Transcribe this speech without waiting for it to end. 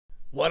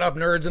What up,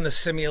 nerds in the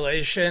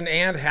simulation,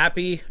 and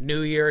happy new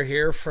year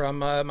here from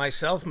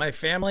myself, my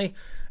family,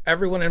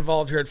 everyone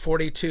involved here at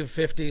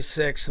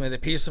 4256. May the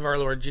peace of our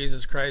Lord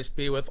Jesus Christ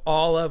be with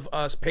all of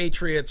us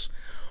patriots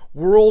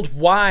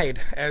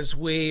worldwide as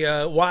we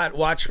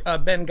watch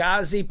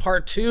Benghazi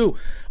Part 2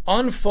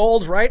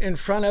 unfold right in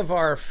front of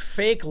our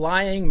fake,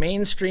 lying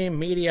mainstream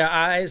media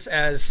eyes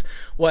as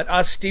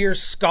austere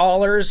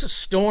scholars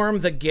storm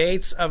the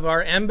gates of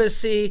our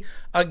embassy.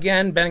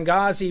 Again,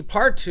 Benghazi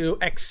Part 2,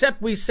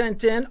 except we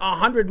sent in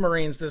 100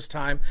 Marines this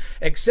time,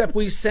 except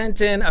we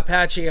sent in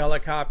Apache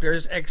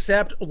helicopters,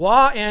 except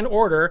law and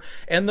order,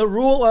 and the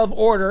rule of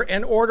order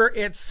and order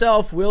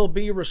itself will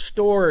be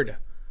restored.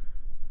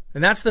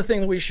 And that's the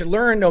thing that we should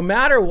learn, no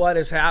matter what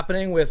is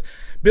happening with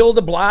Bill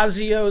de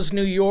Blasio's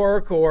New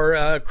York,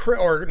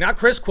 or not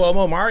Chris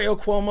Cuomo, Mario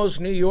Cuomo's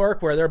New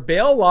York, where there are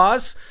bail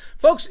laws.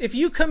 Folks, if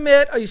you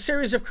commit a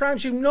series of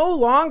crimes, you no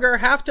longer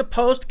have to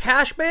post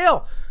cash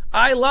bail.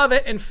 I love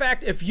it. In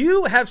fact, if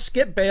you have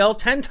skipped bail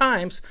 10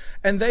 times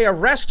and they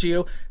arrest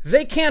you,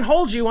 they can't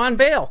hold you on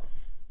bail.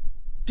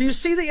 Do you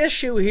see the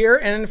issue here?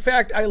 And in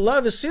fact, I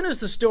love, as soon as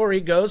the story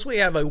goes, we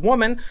have a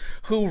woman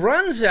who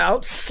runs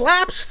out,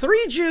 slaps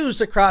 3 Jews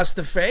across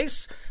the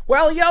face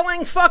while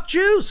yelling, "Fuck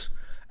Jews,"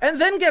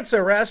 and then gets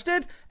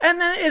arrested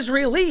and then is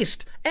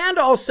released and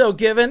also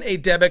given a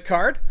debit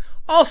card,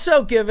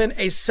 also given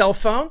a cell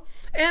phone,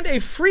 and a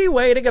free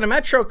way to get a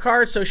Metro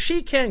card so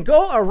she can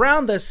go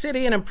around the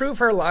city and improve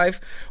her life.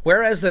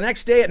 Whereas the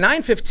next day at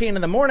 9:15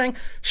 in the morning,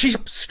 she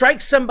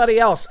strikes somebody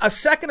else. A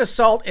second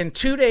assault in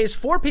 2 days,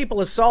 4 people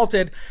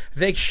assaulted.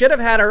 They should have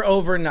had her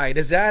overnight.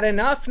 Is that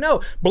enough? No.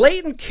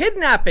 Blatant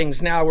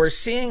kidnappings now. We're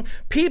seeing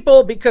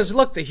people, because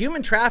look, the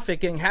human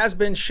trafficking has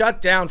been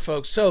shut down,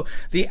 folks. So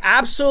the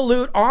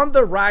absolute on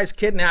the rise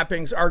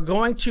kidnappings are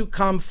going to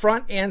come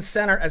front and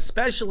center,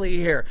 especially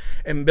here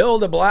in Bill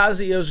de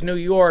Blasio's New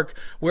York,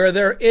 where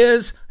there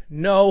is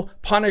no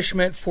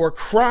punishment for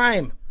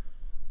crime.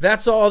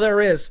 That's all there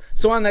is.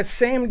 So on that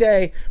same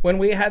day when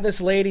we had this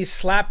lady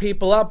slap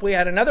people up, we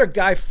had another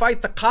guy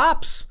fight the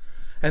cops.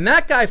 And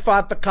that guy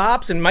fought the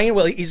cops, and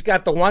meanwhile, he's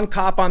got the one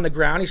cop on the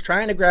ground. He's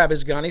trying to grab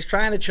his gun. He's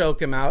trying to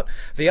choke him out.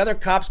 The other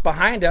cop's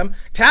behind him,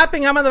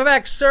 tapping him on the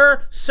back.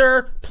 "Sir,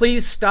 sir,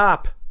 please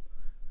stop."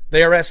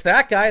 They arrest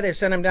that guy. They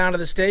send him down to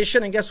the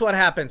station, and guess what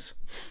happens?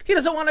 He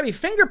doesn't want to be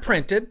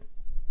fingerprinted.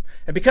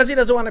 And because he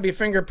doesn't want to be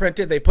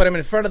fingerprinted, they put him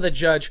in front of the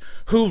judge,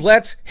 who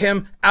lets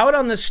him out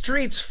on the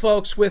streets,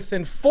 folks,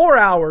 within 4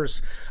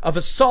 hours of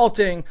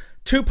assaulting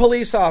 2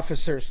 police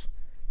officers.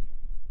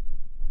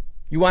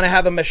 You want to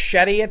have a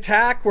machete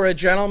attack where a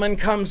gentleman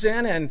comes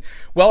in and,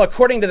 well,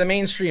 according to the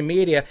mainstream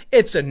media,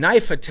 it's a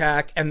knife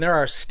attack and there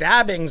are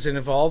stabbings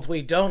involved.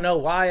 We don't know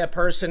why a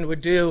person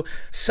would do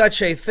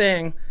such a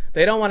thing.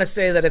 They don't want to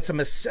say that it's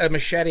a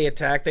machete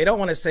attack. They don't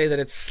want to say that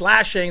it's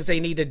slashings.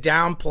 They need to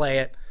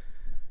downplay it.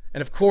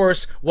 And of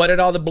course, what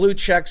did all the blue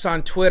checks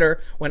on Twitter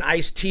when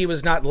Ice-T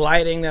was not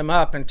lighting them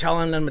up and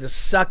telling them to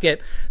suck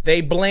it? They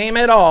blame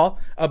it all.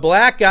 A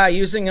black guy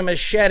using a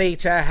machete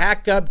to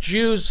hack up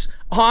Jews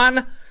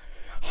on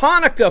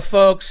Hanukkah,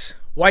 folks.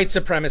 White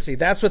supremacy.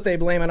 That's what they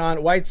blame it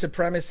on, white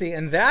supremacy.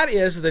 And that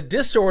is the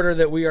disorder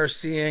that we are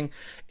seeing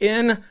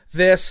in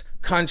this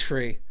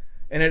country.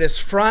 And it is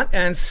front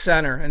and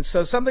center. And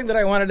so something that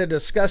I wanted to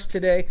discuss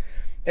today,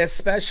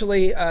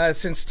 especially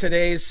since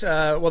today's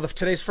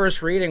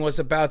first reading was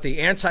about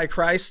the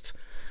Antichrist,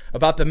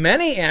 about the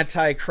many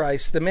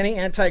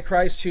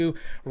Antichrists who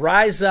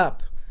rise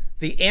up,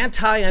 the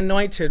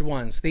anti-anointed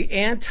ones, the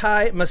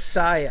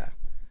anti-Messiah,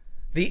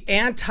 the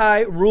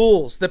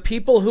anti-rules, the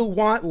people who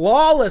want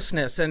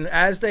lawlessness. And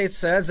as they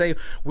says, they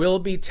will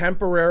be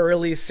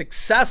temporarily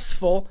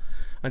successful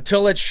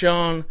until it's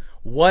shown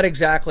what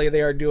exactly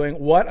they are doing,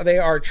 what they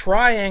are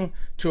trying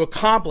to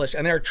accomplish.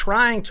 And they're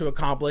trying to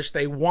accomplish,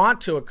 they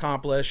want to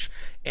accomplish,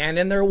 and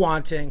in their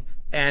wanting,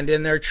 and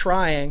in their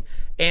trying,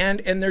 and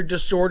in their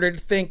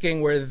disordered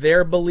thinking, where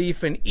their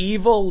belief in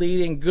evil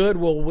leading good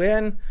will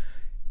win,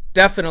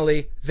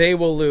 definitely they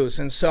will lose.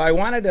 And so I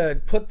wanted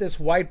to put this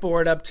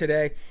whiteboard up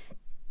today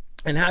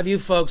and have you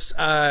folks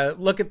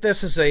look at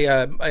this as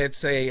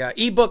it's a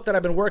ebook that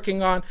I've been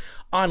working on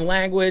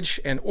language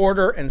and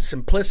order and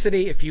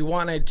simplicity. If you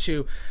wanted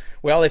to,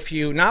 well, if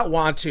you not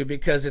want to,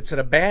 because it's an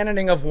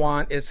abandoning of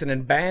want, it's an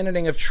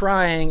abandoning of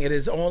trying, it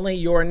is only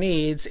your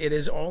needs, it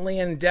is only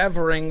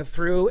endeavoring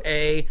through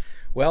a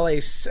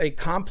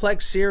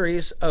complex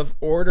series of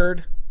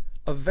ordered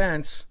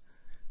events,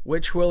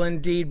 which will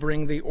indeed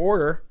bring the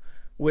order,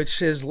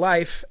 which is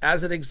life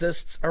as it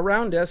exists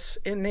around us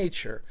in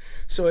nature.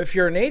 So if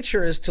your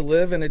nature is to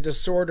live in a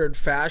disordered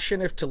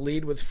fashion, if to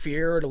lead with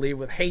fear, to lead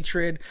with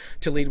hatred,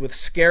 to lead with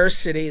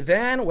scarcity,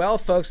 then, well,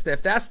 folks,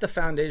 if that's the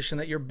foundation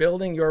that you're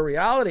building your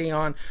reality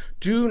on,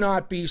 do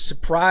not be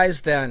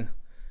surprised then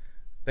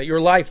that your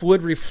life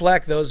would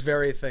reflect those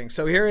very things.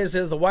 So here is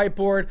the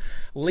whiteboard.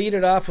 Lead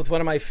it off with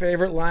one of my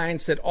favorite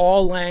lines, that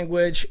all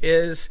language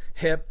is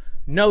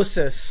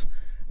hypnosis.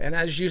 And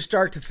as you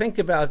start to think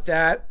about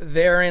that,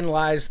 therein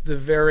lies the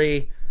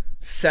very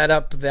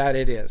setup that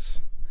it is.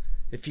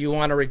 If you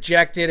want to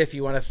reject it, if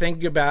you want to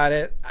think about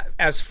it,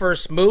 as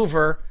first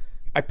mover,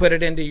 I put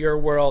it into your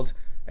world.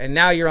 And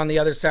now you're on the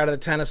other side of the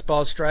tennis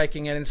ball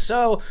striking it. And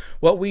so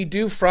what we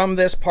do from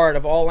this part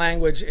of all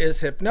language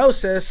is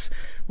hypnosis.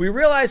 We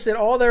realize that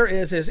all there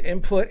is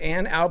input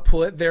and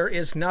output. There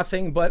is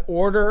nothing but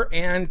order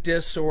and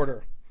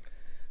disorder.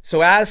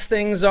 So as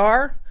things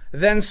are,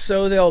 then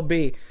so they'll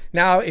be.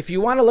 Now, if you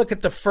want to look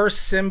at the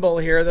first symbol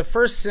here, the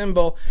first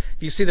symbol,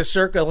 if you see the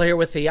circle here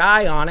with the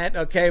eye on it,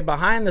 okay,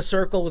 behind the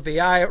circle with the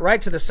eye,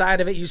 right to the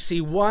side of it, you see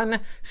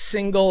one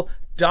single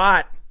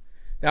dot.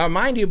 Now,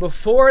 mind you,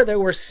 before there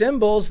were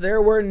symbols,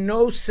 there were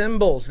no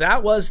symbols.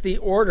 That was the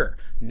order.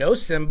 No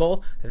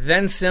symbol,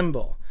 then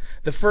symbol.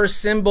 The first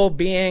symbol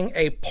being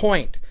a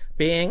point,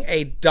 being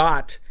a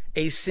dot,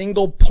 a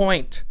single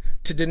point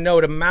to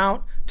denote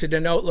amount, to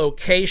denote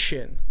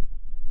location.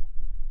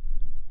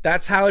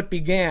 That's how it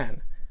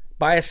began,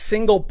 by a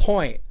single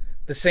point.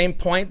 The same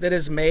point that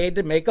is made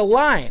to make a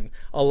line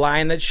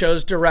that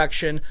shows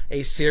direction,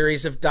 a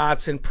series of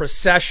dots in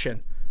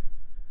procession.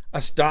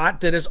 A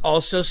dot that is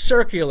also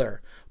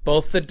circular.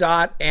 Both the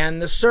dot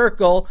and the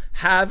circle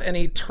have an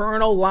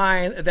eternal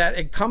line that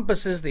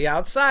encompasses the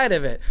outside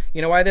of it.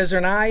 You know why there's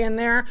an I in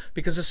there?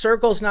 Because a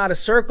circle is not a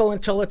circle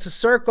until it's a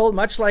circle,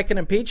 much like an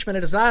impeachment.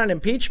 It is not an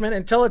impeachment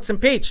until it's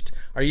impeached.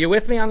 Are you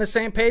with me on the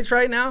same page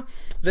right now?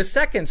 The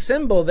second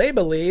symbol, they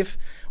believe,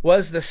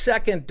 was the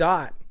second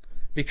dot.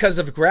 Because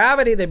of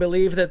gravity, they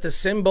believe that the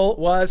symbol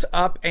was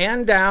up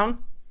and down.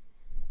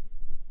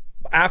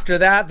 After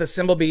that, the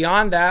symbol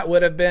beyond that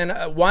would have been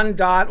one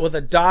dot with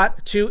a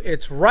dot to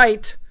its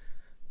right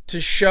to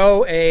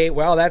show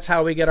well, that's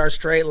how we get our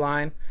straight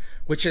line,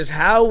 which is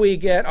how we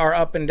get our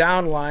up and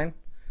down line.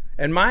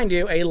 And mind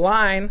you, a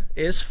line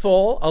is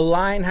full. A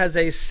line has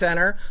a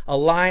center. A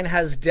line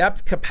has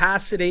depth,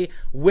 capacity,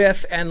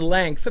 width, and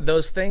length.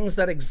 Those things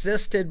that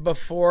existed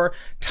before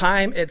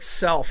time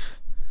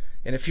itself.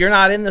 And if you're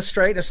not in the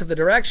straightness of the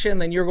direction,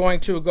 then you're going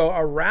to go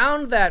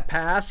around that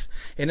path.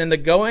 And in the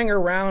going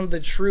around the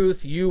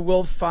truth, you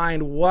will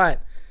find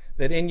what?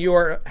 That in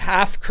your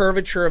half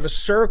curvature of a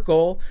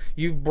circle,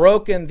 you've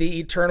broken the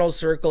eternal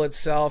circle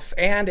itself,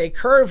 and a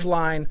curved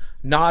line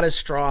not as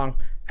strong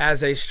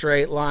as a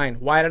straight line.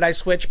 Why did I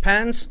switch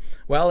pens?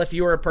 Well, if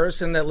you were a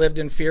person that lived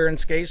in fear and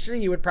scarcity,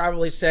 you would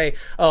probably say,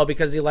 oh,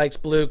 because he likes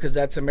blue, because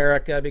that's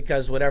America,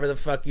 because whatever the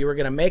fuck you were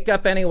going to make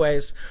up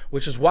anyways,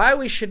 which is why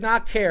we should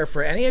not care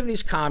for any of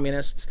these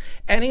communists,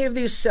 any of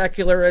these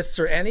secularists,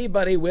 or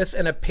anybody with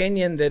an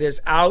opinion that is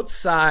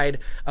outside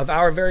of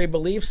our very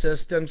belief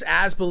systems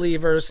as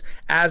believers,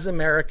 as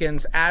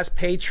Americans, as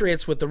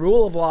patriots with the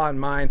rule of law in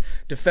mind,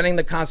 defending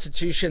the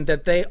Constitution,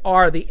 that they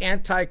are the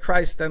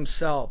Antichrist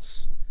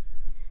themselves.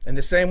 In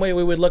the same way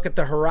we would look at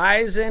the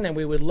horizon and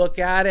we would look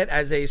at it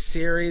as a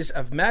series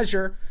of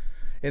measure,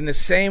 in the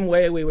same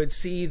way we would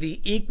see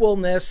the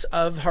equalness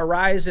of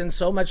horizon,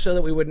 so much so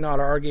that we would not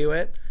argue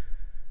it.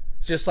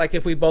 Just like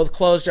if we both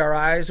closed our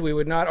eyes, we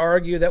would not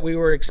argue that we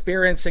were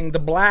experiencing the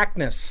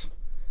blackness.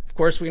 Of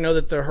course, we know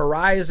that the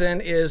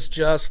horizon is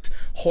just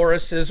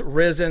Horus's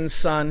risen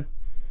sun.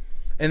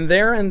 And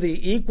there in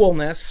the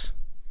equalness,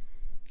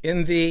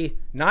 in the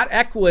not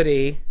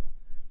equity,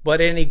 but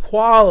in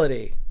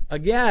equality,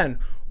 again,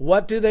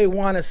 what do they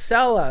want to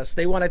sell us?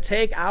 They want to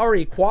take our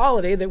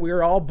equality, that we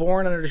are all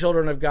born under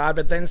children of God,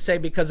 but then say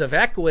because of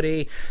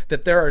equity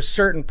that there are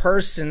certain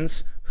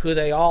persons who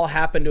they all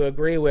happen to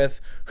agree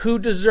with who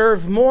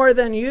deserve more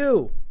than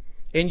you.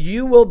 And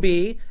you will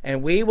be,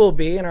 and we will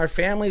be, and our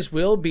families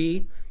will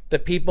be the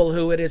people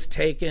who it is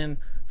taken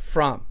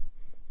from.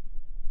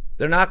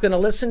 They're not going to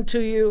listen to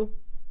you.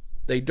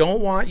 They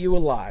don't want you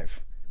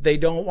alive. They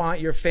don't want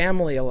your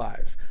family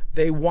alive.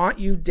 They want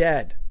you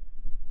dead.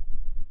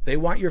 They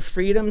want your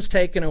freedoms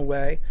taken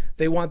away.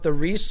 They want the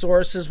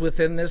resources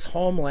within this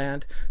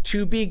homeland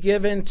to be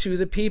given to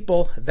the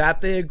people that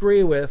they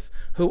agree with,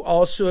 who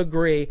also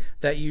agree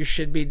that you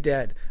should be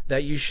dead,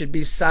 that you should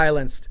be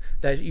silenced,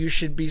 that you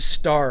should be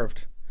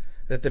starved,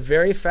 that the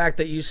very fact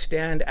that you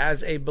stand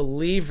as a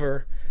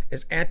believer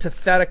is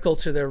antithetical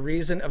to their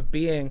reason of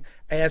being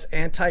as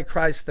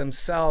Antichrist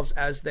themselves,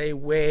 as they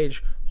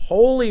wage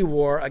holy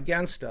war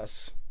against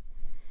us.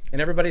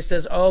 And everybody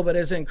says, oh, but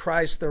isn't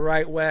Christ the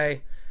right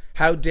way?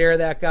 How dare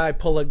that guy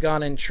pull a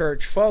gun in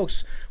church?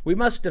 Folks, we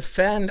must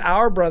defend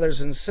our brothers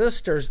and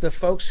sisters, the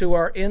folks who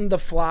are in the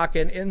flock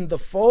and in the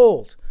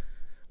fold.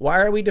 Why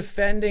are we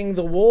defending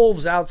the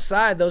wolves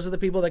outside? Those are the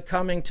people that are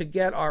coming to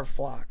get our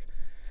flock.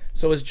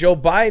 So is Joe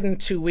Biden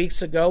 2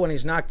 weeks ago, when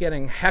he's not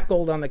getting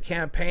heckled on the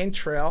campaign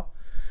trail,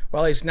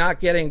 while he's not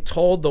getting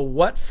told the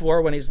what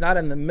for, when he's not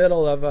in the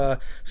middle of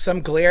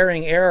some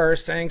glaring error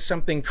saying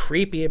something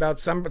creepy about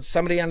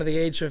somebody under the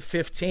age of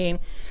 15,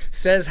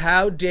 says,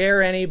 how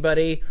dare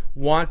anybody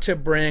want to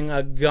bring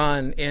a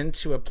gun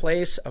into a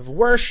place of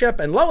worship?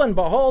 And lo and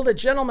behold, a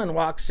gentleman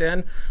walks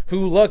in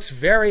who looks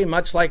very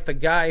much like the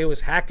guy who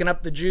was hacking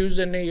up the Jews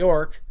in New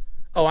York.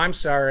 Oh, I'm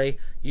sorry,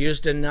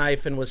 used a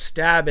knife and was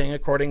stabbing,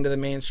 according to the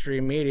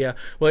mainstream media.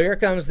 Well, here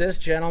comes this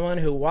gentleman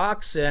who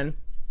walks in,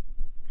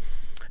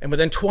 and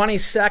within 20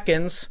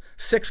 seconds,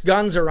 6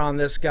 guns are on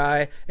this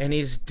guy and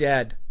he's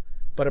dead.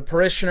 But a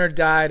parishioner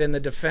died in the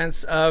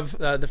defense of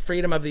the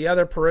freedom of the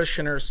other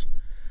parishioners.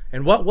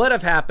 And what would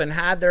have happened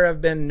had there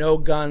have been no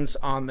guns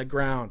on the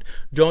ground?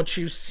 Don't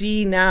you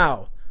see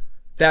now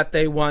that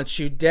they want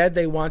you dead?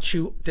 They want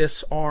you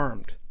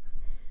disarmed.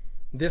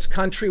 This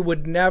country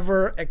would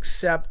never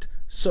accept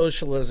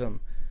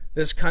socialism.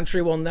 This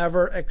country will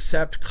never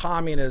accept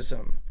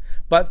communism.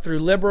 But through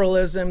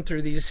liberalism,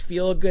 through these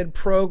feel-good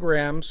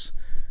programs,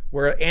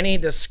 where any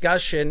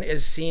discussion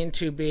is seen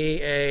to be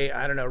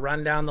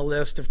run down the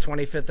list of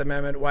 25th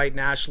Amendment white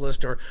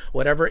nationalist or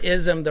whatever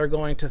ism they're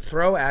going to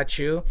throw at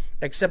you,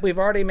 except we've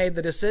already made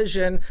the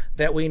decision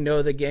that we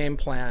know the game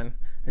plan.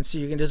 And so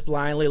you can just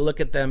blindly look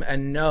at them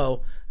and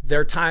know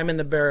their time in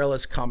the barrel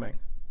is coming.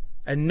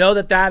 And know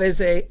that that is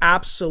an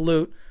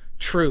absolute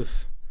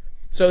truth.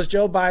 So as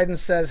Joe Biden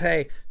says,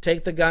 hey,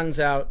 take the guns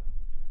out.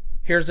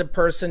 Here's a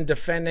person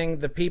defending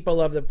the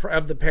people of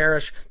the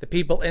parish, the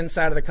people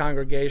inside of the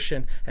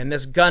congregation, and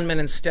this gunman,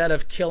 instead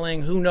of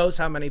killing who knows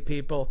how many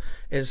people,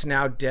 is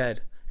now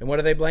dead. And what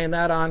do they blame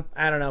that on?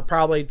 I don't know.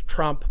 Probably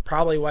Trump,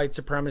 probably white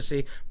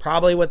supremacy,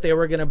 probably what they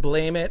were going to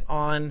blame it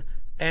on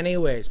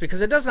anyways,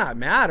 because it does not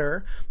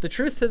matter. The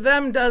truth to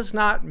them does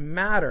not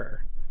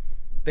matter.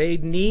 They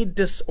need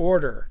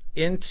disorder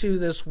into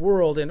this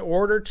world in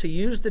order to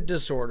use the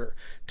disorder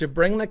to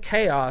bring the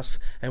chaos,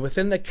 and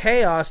within the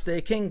chaos they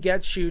can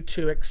get you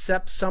to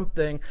accept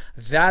something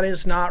that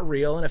is not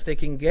real. And if they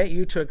can get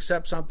you to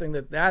accept something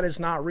that is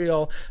not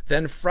real,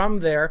 then from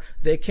there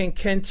they can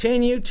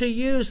continue to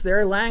use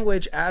their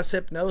language as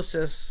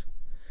hypnosis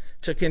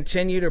to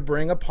continue to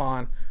bring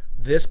upon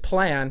this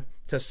plan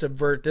to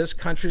subvert this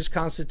country's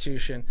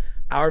constitution,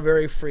 our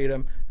very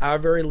freedom, our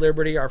very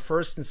liberty, our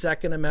First and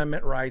Second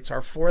Amendment rights,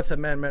 our Fourth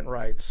Amendment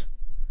rights,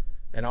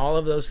 and all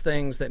of those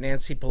things that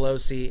Nancy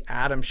Pelosi,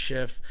 Adam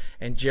Schiff,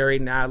 and Jerry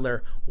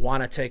Nadler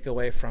want to take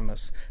away from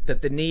us,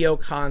 that the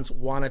neocons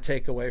want to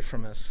take away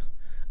from us.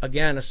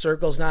 Again, a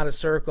circle's not a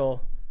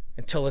circle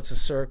until it's a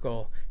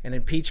circle, and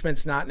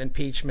impeachment's not an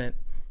impeachment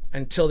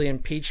until the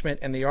impeachment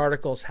and the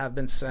articles have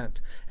been sent.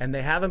 And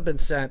they haven't been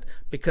sent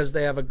because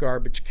they have a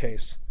garbage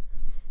case.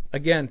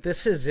 Again,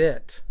 this is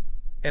it.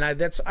 And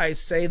I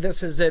say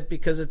this is it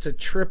because it's a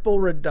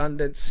triple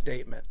redundant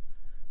statement.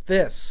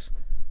 This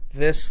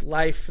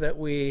life that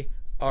we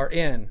are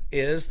in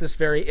is this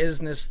very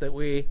isness that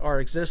we are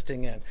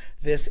existing in.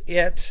 This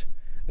it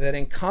that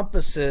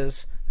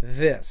encompasses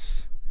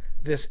this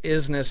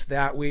isness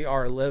that we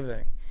are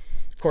living.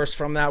 Of course,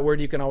 from that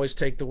word, you can always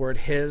take the word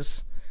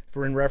his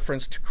for in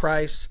reference to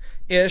Christ.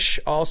 Ish,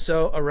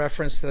 also a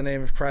reference to the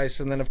name of Christ.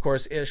 And then, of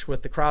course, ish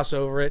with the cross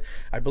over it,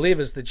 I believe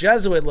is the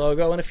Jesuit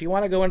logo. And if you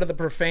want to go into the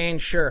profane,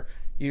 sure,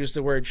 use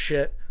the word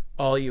shit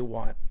all you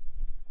want.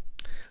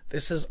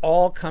 This is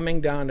all coming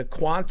down to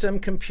quantum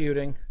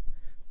computing,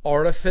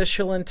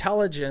 artificial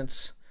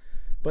intelligence,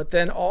 but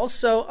then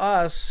also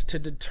us to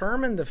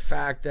determine the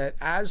fact that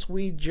as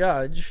we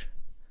judge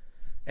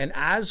and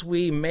as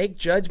we make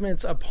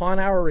judgments upon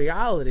our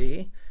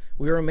reality,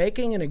 we are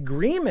making an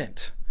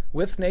agreement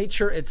with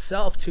nature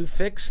itself to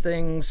fix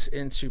things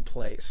into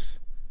place.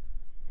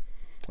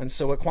 And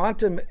so a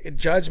quantum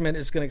judgment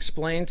is going to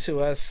explain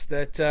to us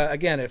that,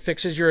 again, it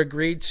fixes your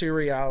agreed to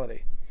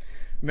reality.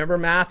 Remember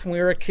math when we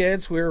were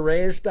kids? We were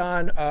raised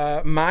on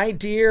my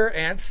dear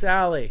Aunt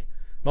Sally.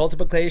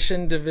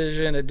 Multiplication,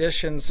 division,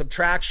 addition,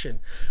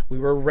 subtraction. We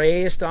were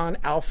raised on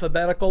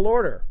alphabetical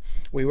order.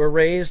 We were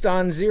raised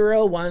on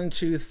 0, 1,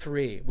 2,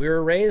 3. We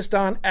were raised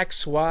on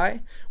X,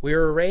 Y. We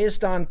were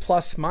raised on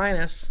plus,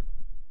 minus.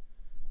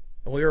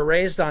 We were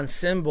raised on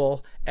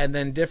symbol and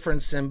then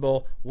different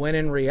symbol, when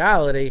in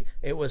reality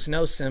it was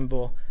no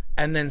symbol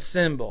and then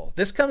symbol.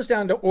 This comes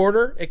down to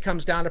order. It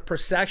comes down to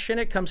procession.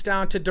 It comes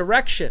down to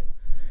direction.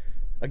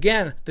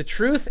 Again, the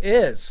truth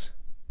is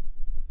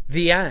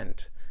the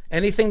end.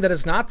 Anything that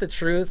is not the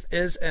truth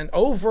is an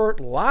overt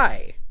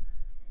lie.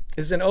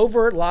 Is an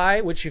overt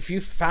lie, which if you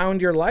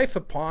found your life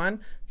upon,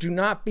 do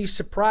not be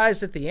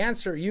surprised that the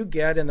answer you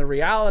get and the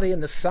reality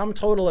and the sum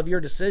total of your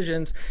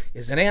decisions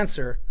is an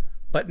answer,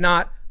 but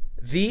not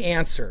the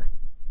answer.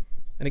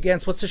 And again,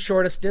 it's what's the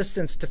shortest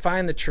distance to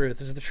find the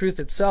truth? Is it the truth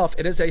itself?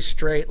 It is a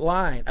straight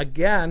line.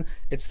 Again,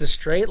 it's the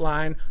straight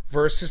line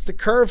versus the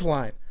curved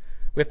line.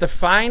 We have to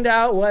find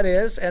out what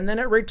is, and then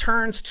it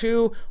returns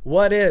to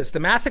what is. The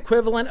math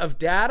equivalent of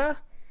data,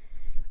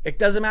 it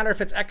doesn't matter if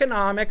it's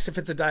economics, if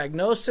it's a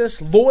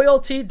diagnosis,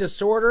 loyalty,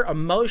 disorder,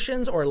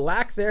 emotions, or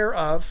lack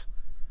thereof.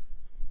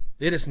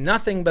 It is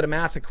nothing but a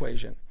math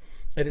equation.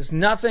 It is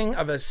nothing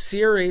of a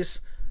series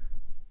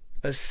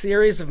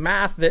of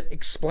math that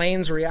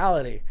explains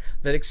reality,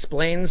 that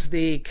explains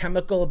the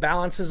chemical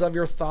balances of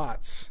your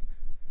thoughts,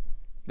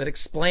 that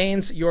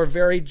explains your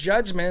very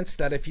judgments,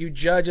 that if you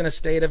judge in a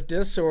state of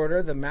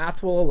disorder, the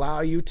math will allow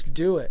you to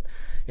do it.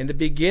 In the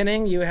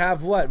beginning, you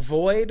have what?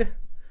 Void.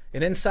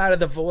 And inside of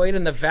the void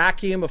and the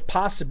vacuum of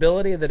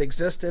possibility that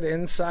existed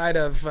inside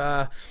of,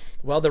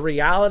 the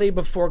reality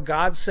before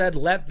God said,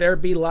 let there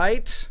be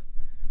light.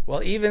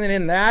 Well, even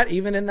in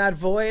that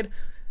void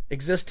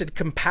existed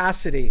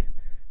capacity.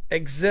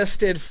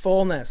 existed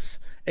fullness,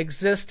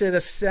 existed a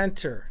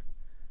center,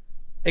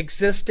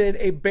 existed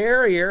a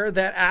barrier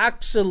that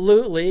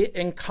absolutely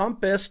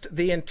encompassed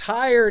the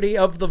entirety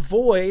of the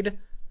void,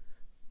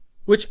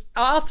 which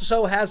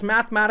also has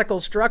mathematical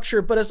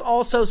structure, but is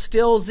also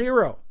still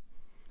zero.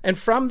 And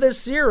from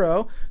this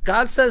zero,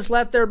 God says,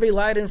 let there be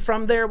light. And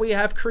from there, we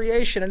have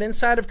creation. And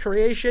inside of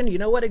creation, you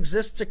know what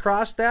exists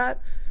across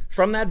that?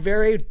 From that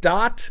very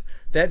dot,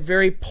 that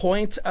very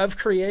point of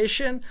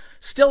creation,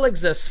 still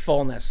exists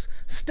fullness,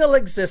 still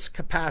exists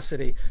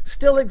capacity,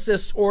 still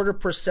exists order,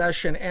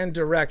 procession, and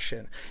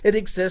direction. It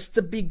exists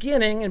a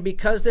beginning, and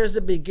because there's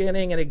a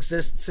beginning, it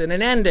exists in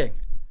an ending,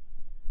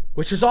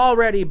 which has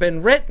already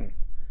been written.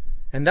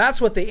 And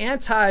that's what the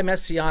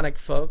anti-messianic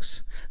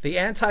folks, the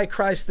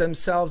antichrist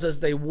themselves, as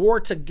they war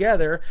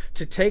together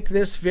to take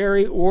this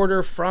very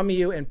order from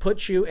you and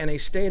put you in a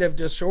state of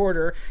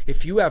disorder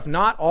if you have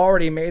not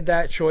already made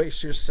that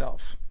choice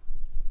yourself.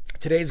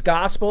 Today's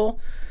gospel,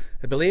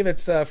 I believe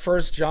it's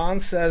 1 John,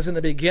 says, in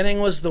the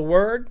beginning was the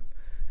Word,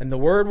 and the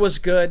Word was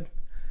good,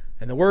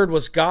 and the Word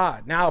was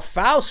God. Now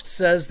Faust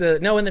says that,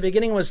 no, in the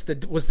beginning was the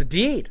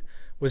deed,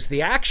 was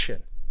the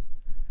action.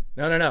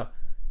 No.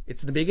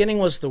 It's in the beginning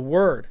was the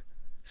Word.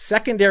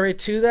 Secondary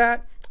to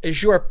that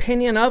is your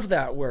opinion of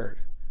that word,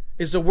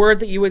 is a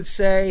word that you would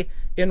say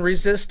in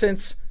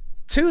resistance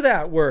to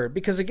that word.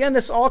 Because again,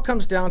 this all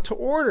comes down to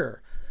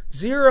order.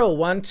 0,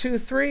 1, 2,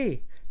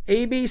 3,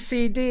 A, B,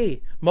 C,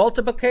 D,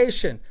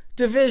 multiplication,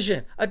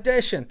 division,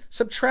 addition,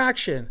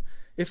 subtraction.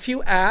 If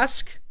you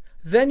ask,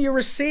 then you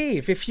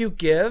receive. If you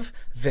give,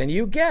 then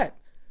you get.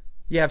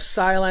 You have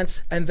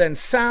silence and then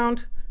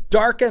sound,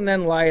 dark and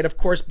then light. Of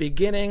course,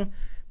 beginning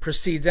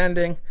precedes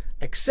ending,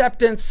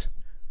 acceptance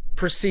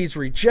precedes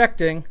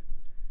rejecting,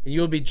 and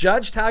you'll be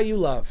judged how you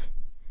love.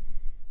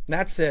 And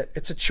that's it.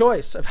 It's a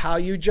choice of how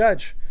you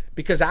judge,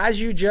 because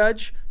as you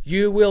judge,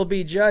 you will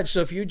be judged.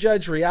 So if you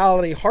judge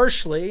reality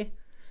harshly,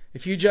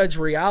 if you judge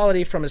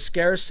reality from a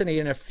scarcity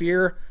and a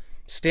fear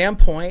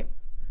standpoint,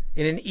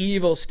 in an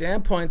evil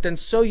standpoint, then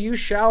so you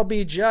shall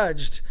be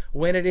judged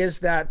when it is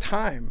that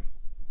time.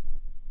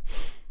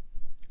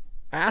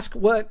 Ask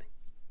what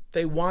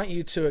they want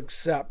you to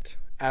accept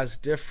as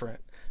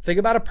different. Think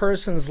about a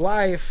person's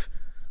life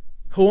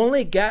who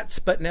only gets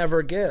but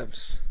never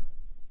gives.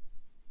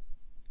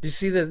 Do you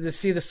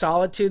see the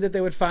solitude that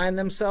they would find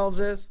themselves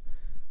as?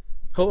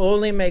 Who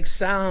only makes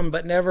sound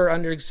but never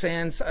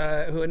understands,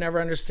 who never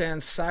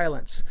understands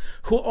silence.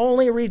 Who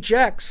only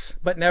rejects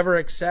but never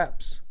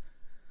accepts.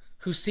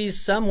 Who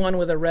sees someone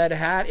with a red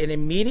hat and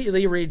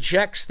immediately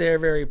rejects their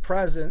very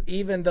presence,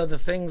 even though the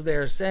things they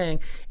are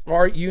saying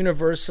are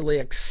universally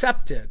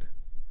accepted.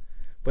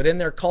 But in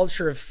their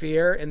culture of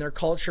fear, in their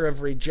culture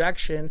of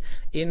rejection,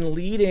 in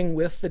leading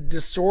with the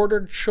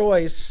disordered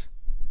choice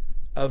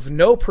of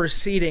no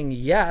preceding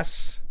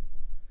yes,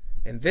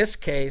 in this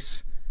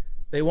case,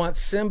 they want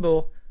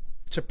symbol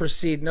to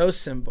precede no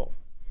symbol.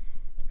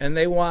 And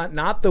they want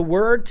not the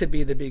word to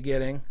be the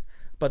beginning,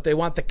 but they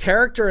want the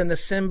character and the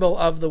symbol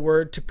of the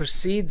word to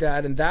precede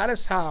that. And that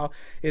is how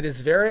it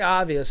is very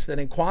obvious that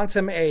in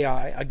quantum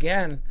AI,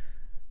 again,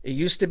 it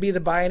used to be the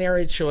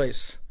binary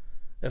choice.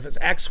 If it's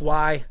X,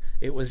 Y,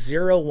 it was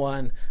 0,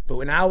 1.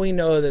 But now we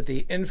know that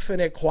the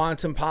infinite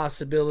quantum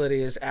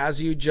possibility is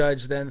as you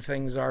judge, then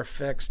things are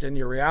fixed. And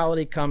your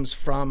reality comes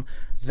from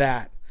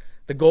that.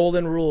 The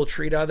golden rule,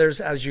 treat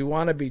others as you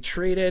want to be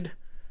treated.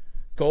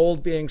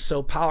 Gold being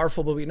so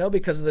powerful, but we know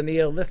because of the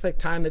Neolithic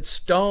time that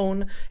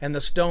stone and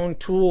the stone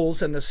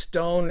tools and the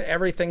stone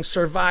everything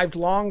survived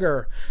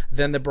longer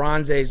than the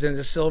Bronze Age, than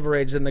the Silver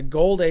Age, than the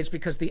Gold Age,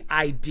 because the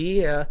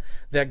idea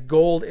that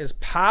gold is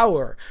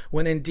power,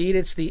 when indeed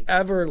it's the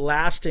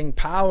everlasting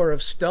power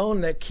of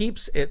stone that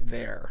keeps it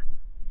there.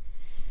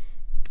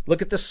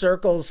 Look at the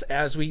circles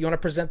as you want to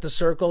present the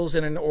circles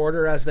in an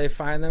order as they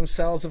find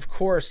themselves. Of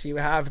course, you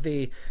have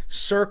the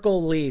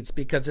circle leads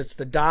because it's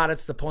the dot,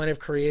 it's the point of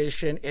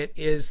creation. It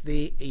is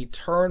the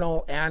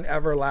eternal and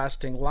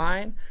everlasting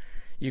line.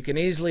 You can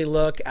easily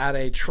look at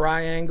a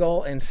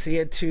triangle and see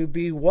it to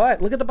be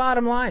what? Look at the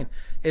bottom line.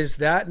 Is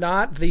that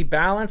not the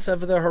balance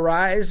of the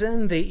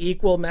horizon, the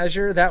equal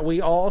measure that we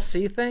all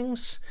see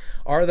things?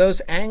 Are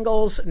those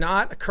angles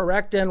not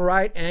correct and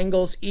right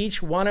angles,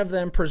 each one of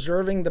them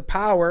preserving the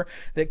power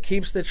that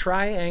keeps the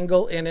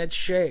triangle in its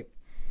shape?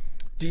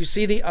 Do you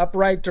see the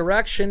upright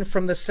direction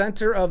from the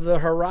center of the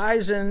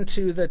horizon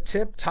to the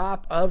tip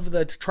top of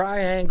the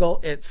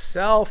triangle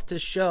itself to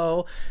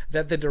show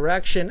that the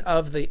direction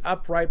of the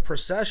upright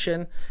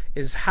procession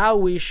is how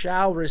we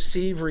shall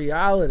receive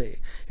reality?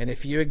 And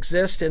if you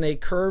exist in a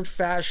curved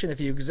fashion,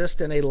 if you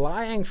exist in a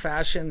lying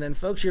fashion, then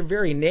folks, your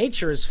very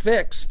nature is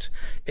fixed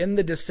in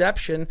the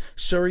deception,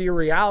 so your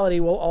reality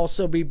will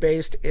also be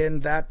based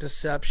in that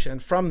deception.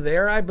 From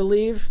there, I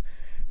believe,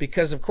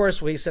 because, of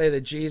course, we say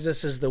that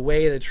Jesus is the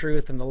way, the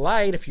truth, and the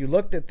light. If you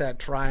looked at that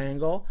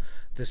triangle,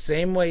 the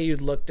same way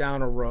you'd look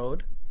down a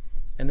road,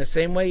 and the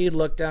same way you'd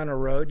look down a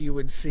road, you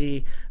would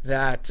see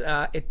that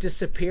it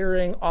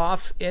disappearing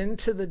off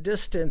into the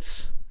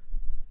distance.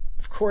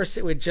 Of course,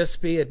 it would just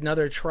be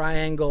another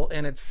triangle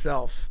in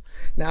itself.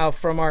 Now,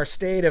 from our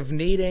state of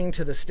needing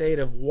to the state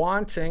of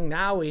wanting,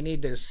 now we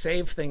need to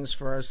save things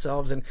for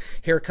ourselves. And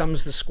here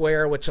comes the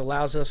square, which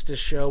allows us to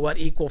show what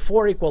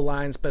four equal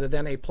lines, but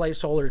then a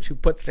placeholder to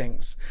put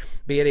things,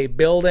 be it a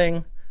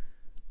building,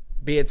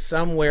 be it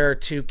somewhere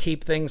to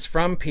keep things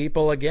from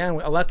people. Again,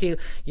 lucky,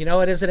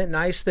 isn't it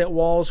nice that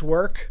walls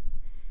work?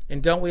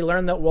 And don't we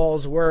learn that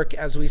walls work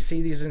as we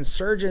see these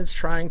insurgents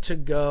trying to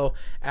go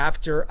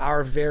after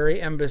our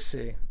very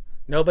embassy?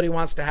 Nobody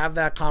wants to have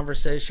that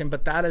conversation,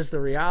 but that is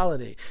the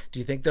reality. Do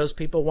you think those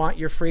people want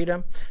your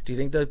freedom? Do you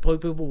think those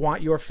people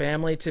want your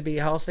family to be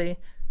healthy?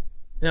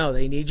 No,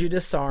 they need you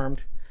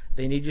disarmed.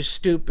 They need you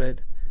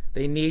stupid.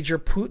 They need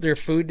their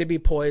food to be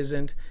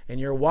poisoned and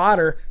your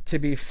water to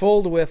be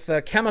filled with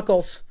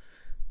chemicals,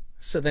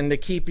 so then to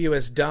keep you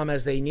as dumb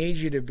as they need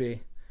you to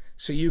be.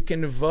 So you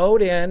can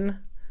vote in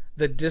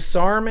the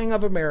disarming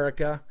of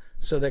America,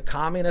 so the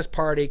Communist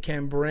Party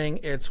can bring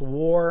its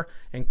war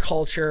and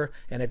culture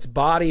and its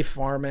body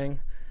farming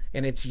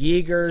and its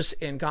Uyghurs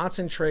in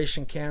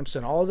concentration camps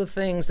and all the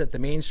things that the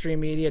mainstream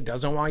media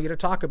doesn't want you to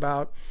talk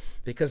about,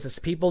 because the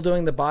people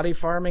doing the body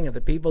farming and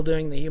the people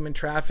doing the human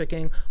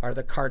trafficking are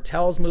the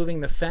cartels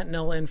moving the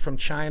fentanyl in from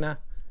China.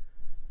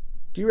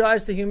 Do you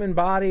realize the human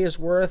body is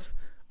worth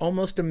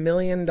almost $1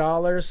 million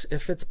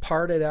if it's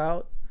parted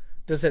out?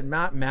 Does it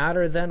not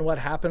matter then what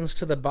happens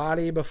to the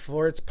body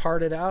before it's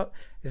parted out?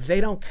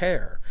 They don't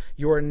care.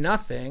 You are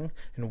nothing,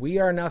 and we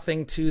are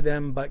nothing to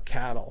them but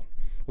cattle.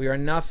 We are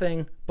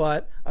nothing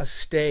but a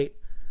state.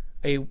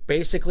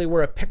 Basically,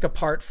 we're a pick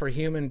apart for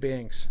human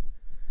beings.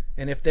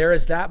 And if there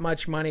is that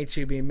much money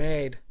to be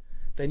made,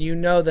 then you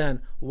know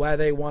then why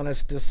they want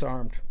us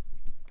disarmed.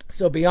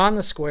 So beyond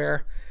the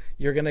square,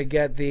 you're going to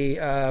get the,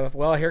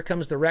 here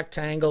comes the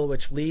rectangle,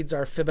 which leads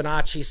our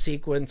Fibonacci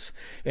sequence,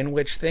 in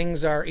which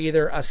things are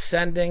either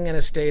ascending in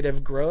a state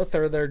of growth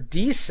or they're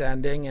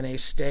descending in a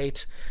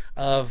state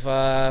of,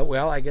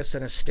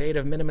 in a state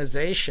of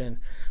minimization.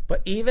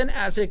 But even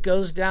as it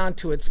goes down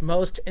to its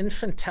most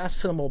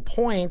infinitesimal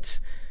point,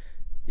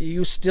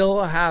 you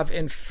still have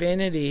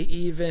infinity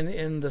even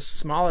in the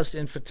smallest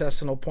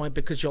infinitesimal point,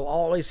 because you'll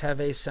always have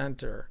a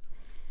center.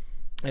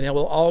 And it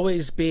will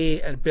always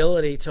be an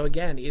ability to,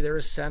 again, either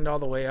ascend all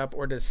the way up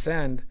or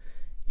descend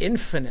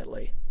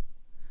infinitely.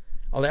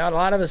 Although a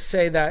lot of us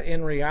say that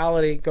in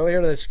reality, go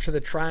here to the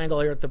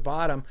triangle here at the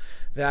bottom,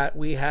 that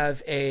we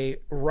have a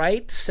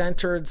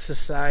right-centered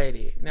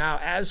society. Now,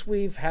 as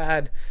we've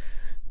had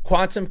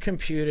quantum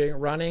computing,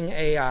 running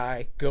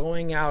AI,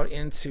 going out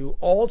into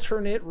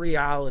alternate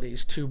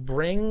realities to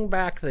bring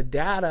back the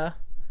data.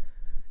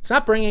 It's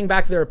not bringing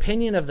back their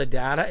opinion of the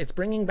data. It's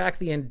bringing back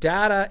the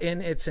data in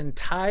its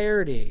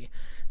entirety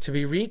to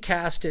be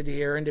recasted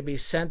here and to be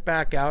sent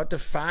back out to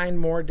find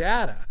more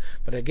data.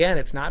 But again,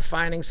 it's not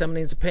finding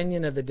somebody's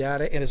opinion of the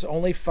data. It is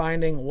only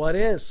finding what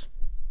is.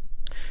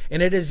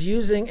 And it is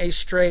using a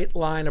straight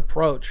line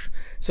approach.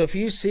 So if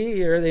you see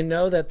here, they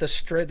know that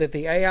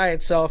the AI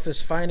itself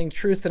is finding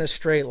truth in a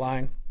straight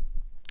line.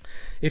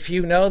 If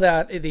you know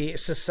that the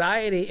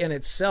society in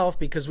itself,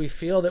 because we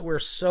feel that we're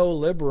so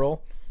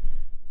liberal,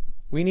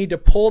 we need to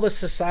pull the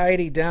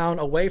society down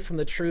away from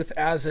the truth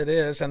as it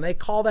is, and they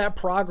call that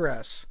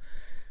progress.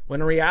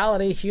 When in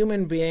reality,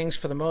 human beings,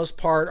 for the most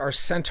part, are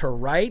center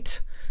right,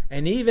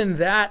 and even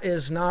that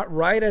is not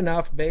right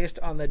enough based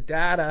on the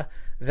data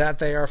that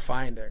they are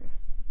finding.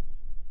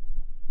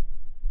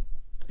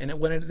 And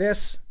when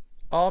this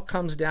all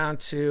comes down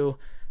to,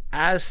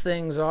 as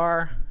things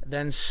are,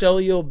 then so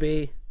you'll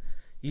be.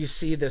 You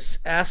see this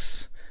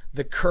S,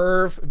 the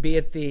curve, be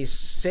it the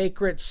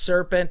sacred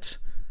serpent,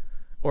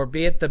 or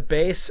be it the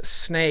base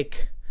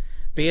snake,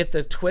 be it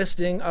the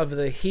twisting of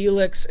the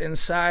helix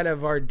inside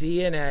of our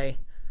DNA,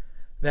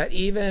 that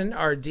even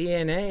our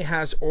DNA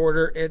has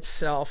order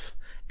itself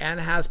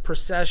and has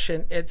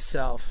precession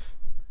itself.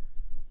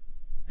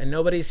 And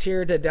nobody's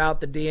here to doubt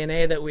the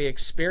DNA that we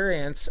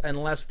experience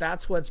unless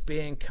that's what's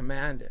being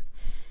commanded.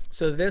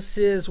 So this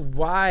is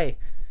why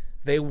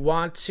they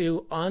want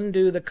to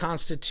undo the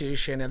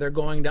Constitution, and they're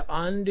going to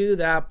undo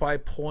that by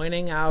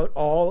pointing out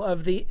all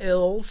of the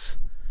ills,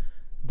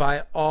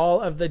 by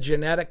all of the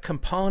genetic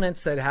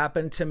components that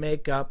happen to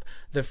make up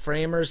the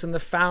framers and the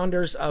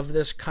founders of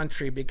this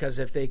country. Because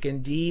if they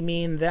can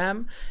demean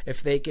them,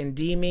 if they can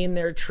demean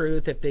their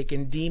truth, if they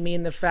can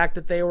demean the fact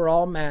that they were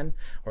all men,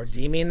 or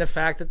demean the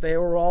fact that they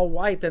were all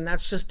white, then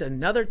that's just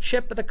another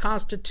chip of the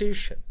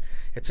Constitution.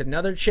 It's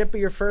another chip of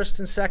your First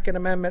and Second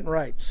Amendment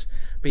rights.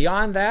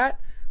 Beyond that,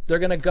 they're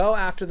going to go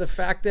after the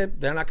fact that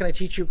they're not going to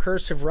teach you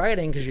cursive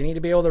writing, because you need to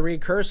be able to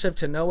read cursive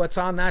to know what's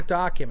on that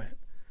document.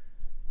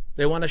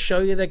 They want to show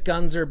you that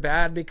guns are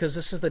bad because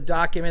this is the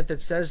document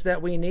that says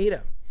that we need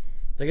them.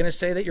 They're going to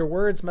say that your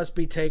words must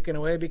be taken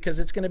away because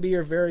it's going to be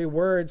your very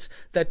words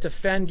that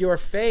defend your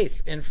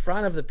faith in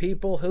front of the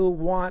people who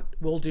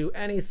will do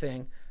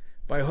anything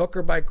by hook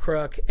or by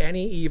crook,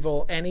 any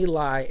evil, any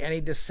lie, any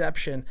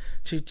deception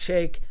to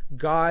take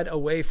God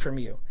away from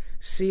you.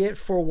 See it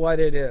for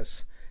what it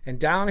is. And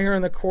down here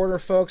in the corner,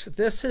 folks,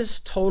 this is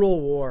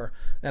total war.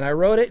 And I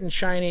wrote it in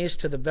Chinese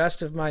to the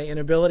best of my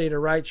inability to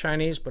write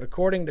Chinese, but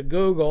according to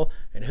Google,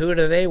 and who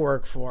do they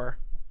work for?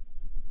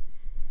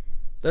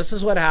 This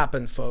is what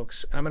happened,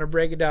 folks. I'm going to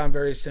break it down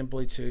very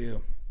simply to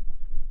you.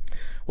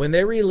 When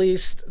they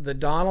released the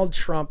Donald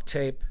Trump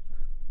tape,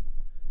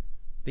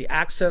 the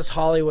Access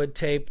Hollywood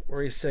tape,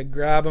 where he said,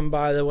 grab him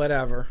by the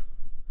whatever,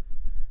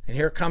 and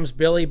here comes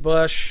Billy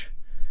Bush,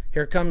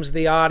 here comes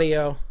the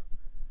audio.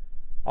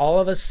 All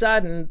of a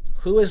sudden,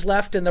 who is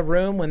left in the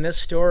room when this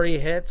story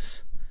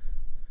hits?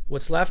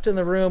 What's left in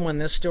the room when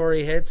this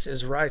story hits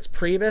is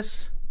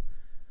Priebus,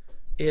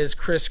 is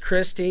Chris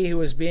Christie, who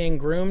was being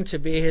groomed to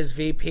be his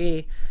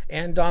VP,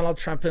 and Donald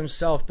Trump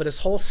himself. But his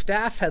whole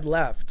staff had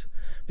left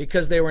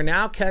because they were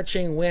now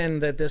catching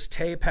wind that this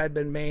tape had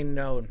been made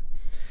known.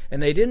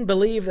 And they didn't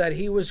believe that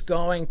he was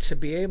going to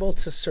be able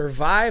to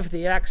survive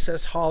the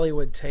Access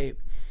Hollywood tape.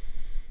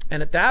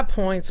 And at that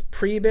point,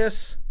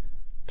 Priebus,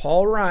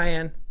 Paul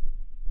Ryan,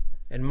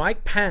 and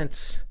Mike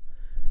Pence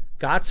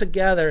got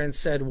together and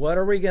said, what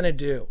are we going to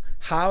do?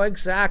 How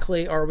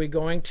exactly are we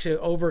going to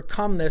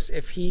overcome this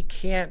if he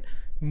can't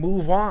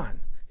move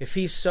on? If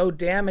he's so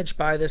damaged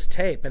by this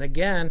tape? And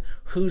again,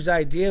 whose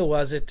idea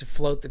was it to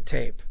float the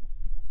tape?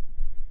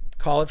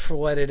 Call it for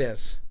what it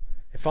is.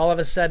 If all of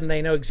a sudden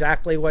they know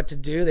exactly what to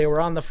do, they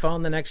were on the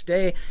phone the next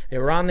day, they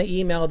were on the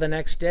email the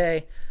next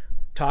day,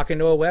 talking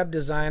to a web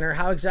designer,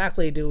 how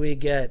exactly do we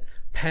get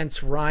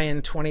Pence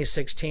Ryan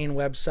 2016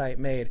 website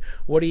made?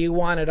 What do you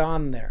want it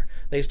on there?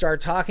 They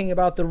start talking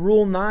about the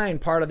Rule 9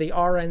 part of the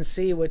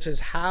RNC, which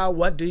is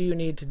what do you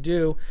need to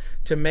do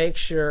to make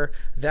sure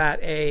that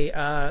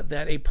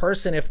a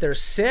person, if they're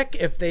sick,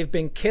 if they've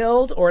been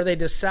killed, or they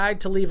decide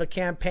to leave a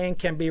campaign,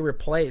 can be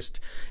replaced.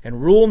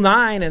 And Rule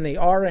 9 in the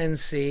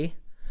RNC,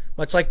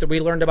 much like we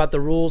learned about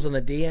the rules in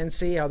the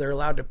DNC, how they're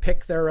allowed to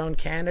pick their own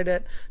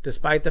candidate,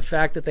 despite the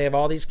fact that they have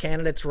all these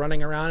candidates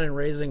running around and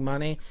raising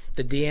money.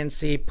 The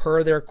DNC,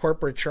 per their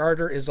corporate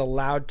charter, is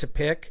allowed to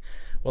pick.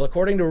 Well,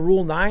 according to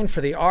Rule 9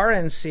 for the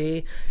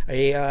RNC,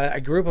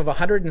 a group of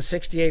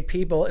 168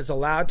 people is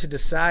allowed to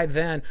decide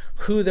then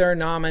who their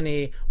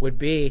nominee would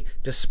be,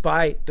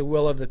 despite the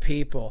will of the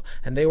people.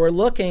 And they were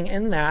looking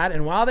in that,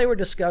 and while they were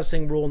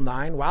discussing Rule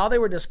 9, while they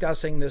were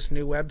discussing this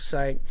new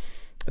website,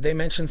 they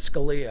mentioned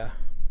Scalia.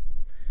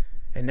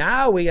 And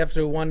now we have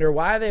to wonder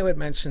why they would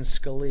mention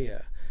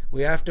Scalia.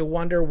 We have to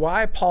wonder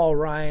why Paul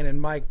Ryan and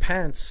Mike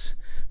Pence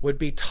would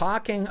be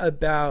talking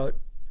about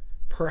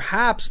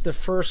perhaps the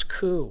first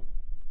coup,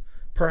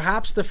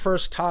 perhaps the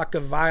first talk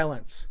of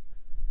violence.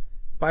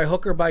 By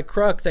hook or by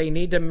crook, they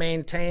need to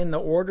maintain the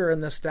order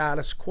and the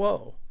status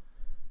quo.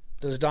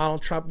 Does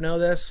Donald Trump know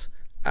this?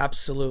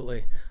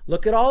 Absolutely.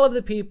 Look at all of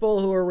the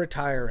people who are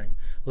retiring.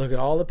 Look at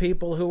all the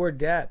people who are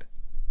dead.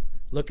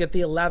 Look at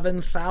the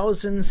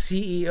 11,000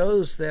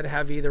 CEOs that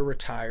have either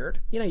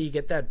retired. You know, you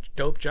get that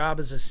dope job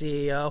as a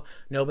CEO.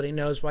 Nobody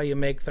knows why you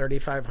make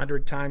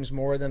 3,500 times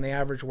more than the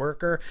average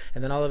worker.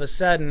 And then all of a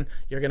sudden,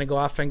 you're going to go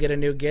off and get a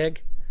new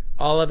gig.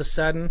 All of a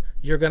sudden,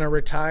 you're going to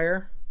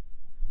retire.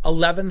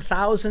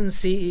 11,000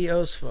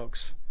 CEOs,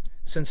 folks,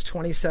 since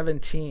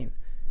 2017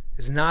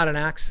 is not an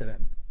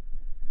accident.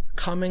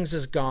 Cummings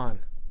is gone.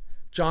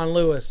 John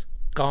Lewis,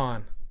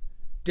 gone.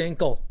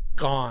 Dinkle,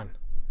 gone.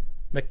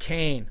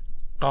 McCain,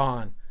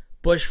 gone.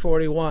 Bush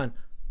 41,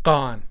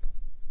 gone.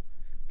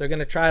 They're going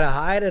to try to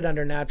hide it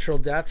under natural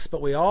deaths,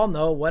 but we all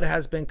know what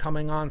has been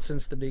coming on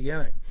since the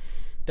beginning.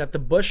 That the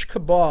Bush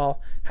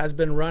cabal has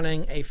been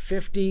running a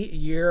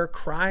 50-year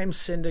crime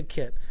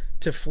syndicate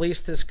to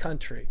fleece this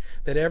country.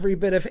 That every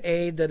bit of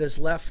aid that has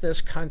left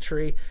this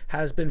country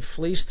has been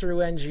fleeced through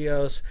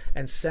NGOs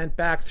and sent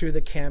back through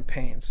the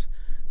campaigns.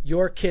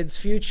 Your kids'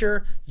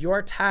 future,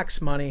 your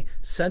tax money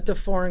sent to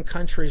foreign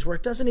countries where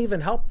it doesn't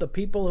even help the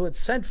people who it's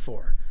sent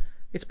for.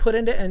 It's put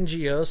into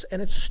NGOs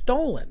and it's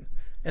stolen.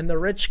 And the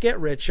rich get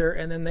richer,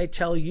 and then they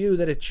tell you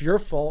that it's your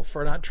fault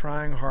for not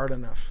trying hard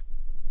enough.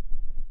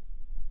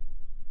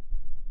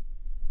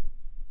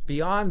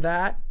 Beyond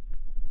that,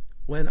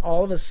 when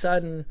all of a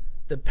sudden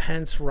the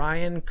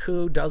Pence-Ryan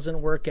coup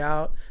doesn't work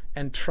out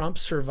and Trump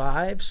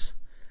survives,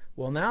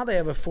 well, now they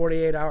have a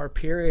 48-hour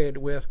period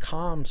with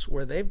comms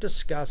where they've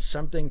discussed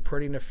something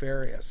pretty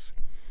nefarious.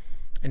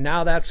 And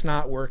now that's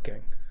not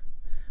working.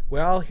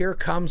 Well, here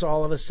comes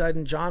all of a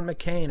sudden John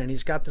McCain, and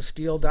he's got the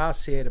Steele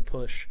dossier to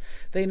push.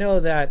 They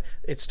know that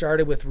it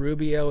started with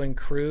Rubio and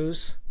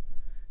Cruz.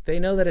 They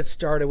know that it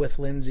started with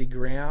Lindsey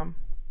Graham.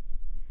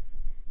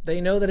 They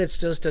know that it's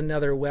just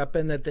another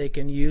weapon that they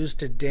can use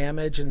to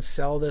damage and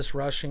sell this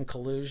Russian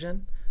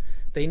collusion.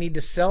 They need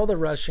to sell the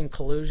Russian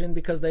collusion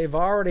because they've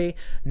already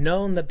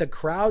known that the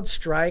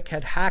CrowdStrike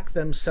had hacked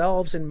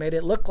themselves and made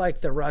it look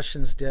like the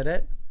Russians did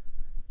it.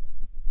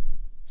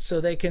 So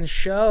they can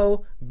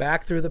show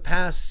back through the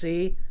past,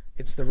 see,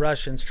 it's the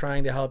Russians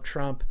trying to help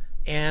Trump,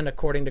 and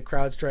according to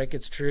CrowdStrike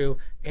it's true,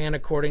 and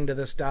according to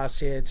this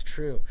dossier it's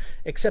true.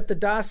 Except the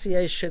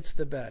dossier shits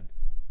the bed.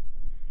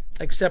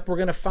 Except we're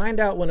going to find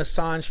out when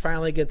Assange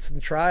finally gets in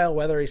trial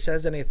whether he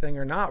says anything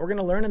or not. We're going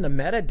to learn in the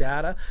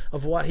metadata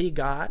of what he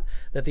got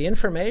that the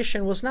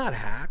information was not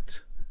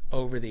hacked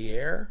over the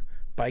air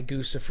by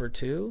Guccifer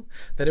 2,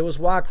 that it was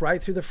walked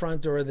right through the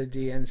front door of the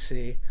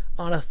DNC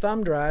on a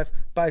thumb drive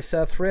by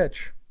Seth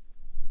Rich,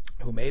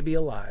 who may be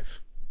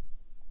alive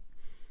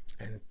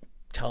and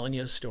telling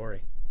you a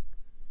story.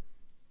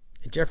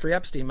 And Jeffrey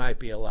Epstein might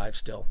be alive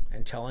still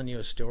and telling you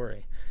a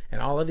story.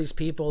 And all of these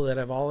people that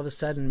have all of a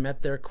sudden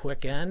met their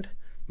quick end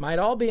might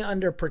all be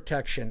under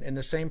protection, in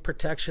the same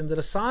protection that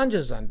Assange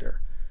is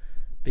under.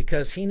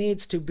 Because he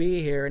needs to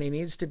be here and he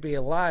needs to be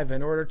alive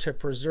in order to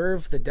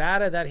preserve the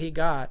data that he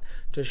got,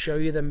 to show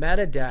you the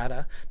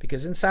metadata.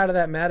 Because inside of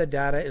that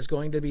metadata is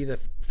going to be the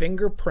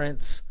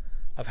fingerprints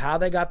of how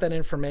they got that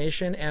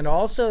information. And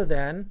also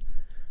then,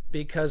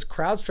 because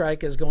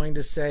CrowdStrike is going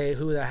to say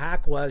who the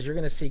hack was, you're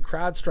going to see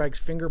CrowdStrike's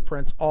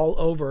fingerprints all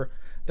over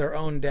their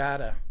own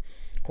data.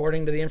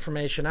 According to the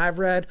information I've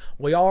read,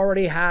 we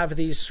already have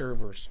these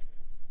servers.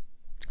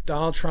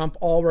 Donald Trump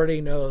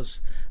already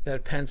knows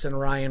that Pence and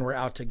Ryan were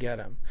out to get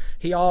him.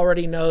 He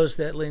already knows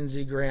that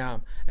Lindsey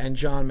Graham and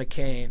John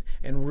McCain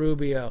and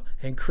Rubio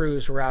and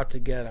Cruz were out to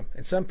get him.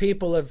 And some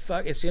people have,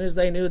 as soon as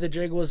they knew the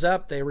jig was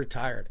up, they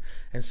retired.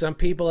 And some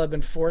people have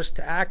been forced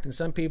to act, and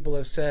some people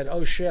have said,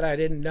 oh shit, I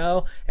didn't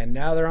know, and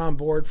now they're on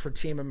board for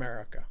Team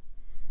America.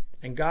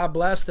 And God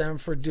bless them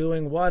for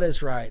doing what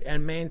is right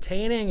and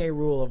maintaining a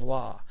rule of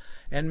law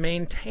and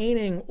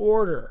maintaining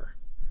order.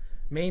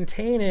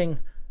 Maintaining,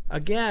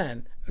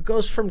 again, it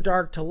goes from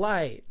dark to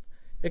light.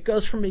 It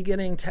goes from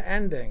beginning to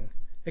ending.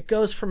 It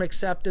goes from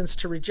acceptance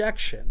to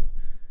rejection.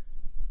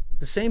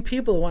 The same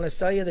people who want to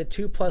tell you that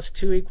 2 +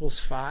 2 =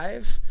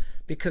 5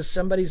 because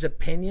somebody's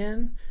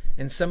opinion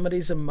and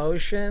somebody's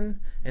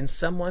emotion and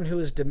someone who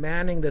is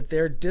demanding that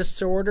their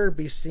disorder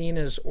be seen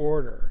as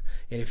order.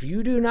 And if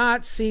you do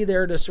not see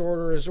their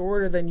disorder as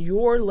order, then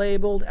you're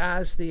labeled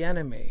as the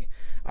enemy.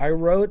 I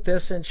wrote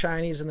this in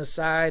Chinese on the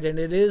side, and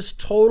it is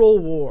total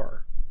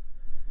war.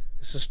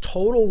 This is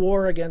total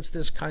war against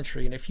this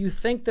country. And if you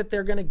think that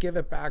they're going to give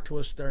it back to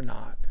us, they're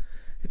not.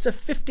 It's a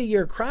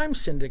 50-year crime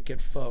syndicate,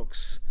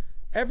 folks.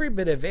 Every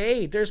bit of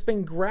aid. There's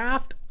been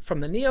graft from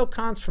the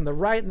neocons, from the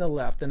right and the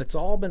left, and it's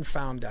all been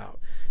found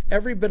out.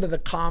 Every bit of the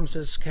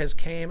comms has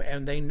came,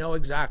 and they know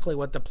exactly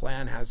what the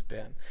plan has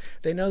been.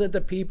 They know that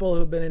the people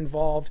who've been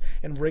involved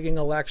in rigging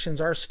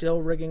elections are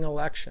still rigging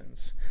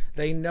elections.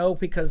 They know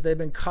because they've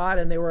been caught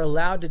and they were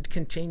allowed to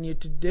continue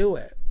to do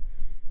it.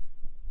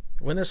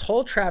 When this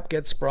whole trap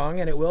gets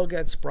sprung, and it will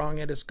get sprung,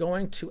 it is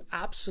going to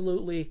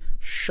absolutely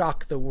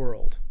shock the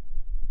world.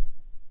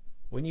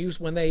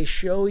 When they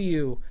show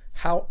you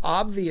how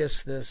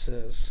obvious this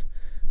is,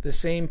 the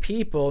same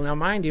people, now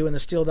mind you, when the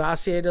Steele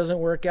dossier doesn't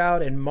work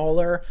out, and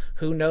Mueller,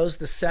 who knows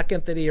the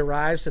second that he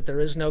arrives that there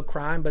is no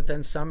crime, but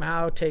then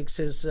somehow takes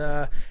his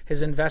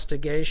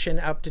investigation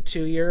up to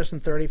 2 years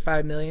and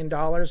 $35 million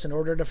in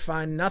order to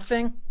find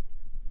nothing,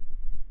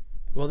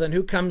 well then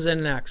who comes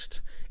in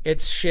next?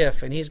 It's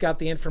Schiff, and he's got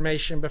the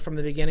information but from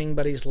the beginning,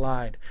 but he's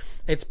lied.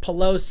 It's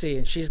Pelosi,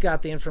 and she's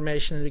got the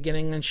information in the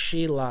beginning, and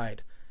she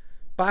lied.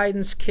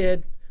 Biden's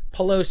kid,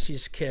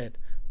 Pelosi's kid,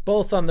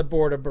 both on the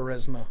board of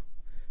Burisma.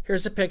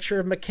 Here's a picture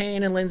of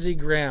McCain and Lindsey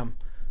Graham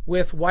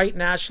with white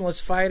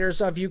nationalist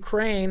fighters of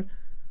Ukraine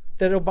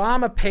that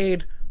Obama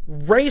paid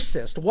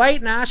racist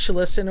white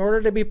nationalists in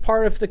order to be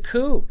part of the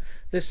coup.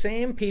 The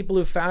same people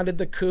who founded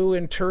the coup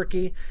in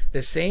Turkey,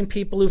 the same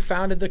people who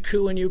founded the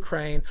coup in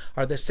Ukraine,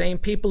 are the same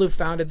people who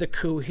founded the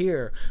coup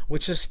here,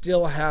 which is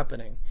still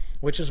happening.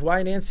 Which is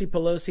why Nancy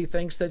Pelosi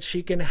thinks that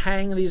she can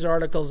hang these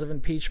articles of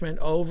impeachment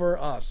over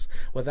us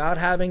without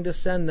having to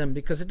send them,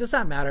 because it does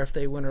not matter if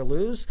they win or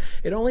lose.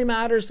 It only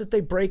matters that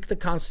they break the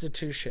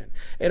Constitution.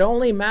 It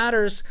only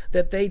matters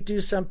that they do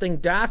something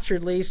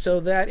dastardly, so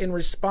that in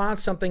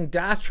response something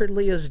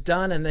dastardly is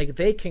done and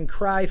they can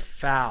cry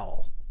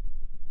foul.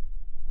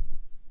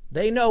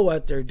 They know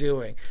what they're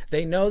doing.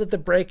 They know that the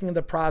breaking of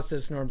the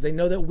process norms, they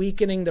know that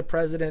weakening the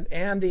president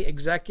and the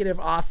executive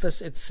office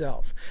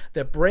itself,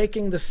 that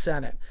breaking the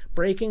Senate,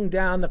 breaking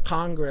down the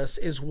Congress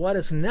is what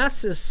is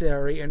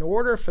necessary in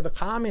order for the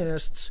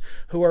communists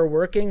who are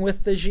working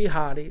with the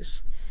jihadis,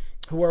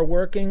 who are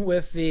working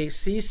with the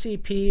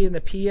CCP and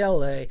the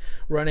PLA,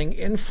 running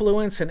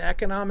influence and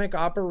economic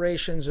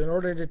operations in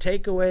order to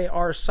take away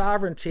our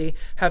sovereignty,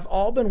 have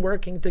all been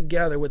working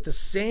together with the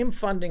same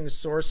funding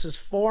sources,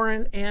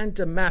 foreign and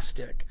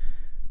domestic,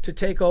 to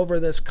take over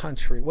this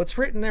country. What's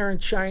written there in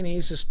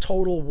Chinese is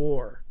total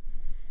war.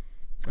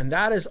 And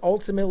that is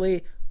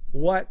ultimately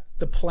what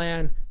the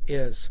plan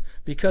is.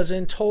 Because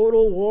in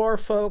total war,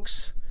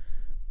 folks,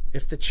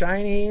 if the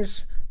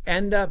Chinese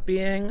end up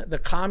being the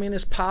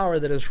communist power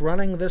that is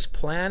running this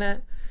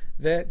planet,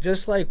 that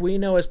just like we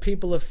know as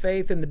people of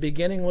faith, in the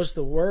beginning was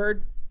the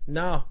Word.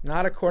 No,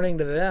 not according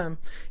to them.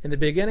 In the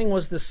beginning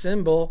was the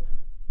symbol.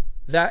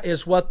 That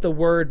is what the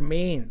Word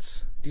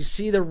means. Do you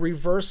see the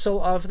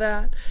reversal of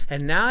that?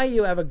 And now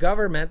you have a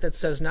government that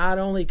says not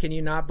only can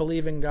you not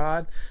believe in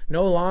God,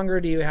 no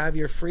longer do you have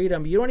your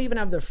freedom. You don't even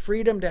have the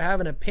freedom to have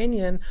an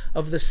opinion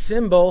of the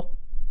symbol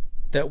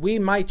that we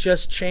might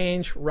just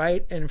change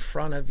right in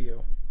front of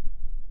you.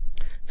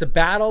 It's a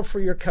battle for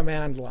your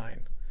command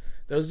line.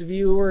 Those of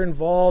you who are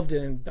involved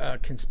in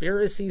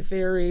conspiracy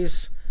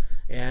theories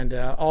and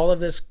all of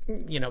this,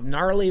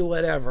 gnarly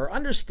whatever,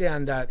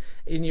 understand that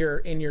in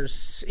your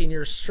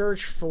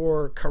search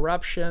for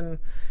corruption,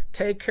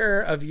 take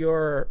care of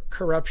your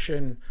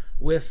corruption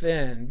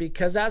within,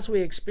 because as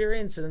we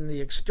experience in the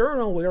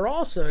external, we are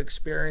also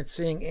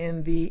experiencing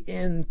in the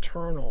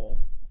internal.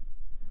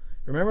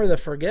 Remember, the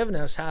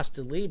forgiveness has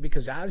to lead,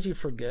 because as you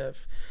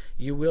forgive,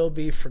 you will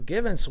be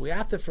forgiven. So we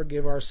have to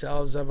forgive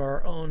ourselves of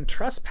our own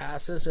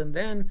trespasses, and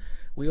then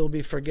we will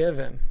be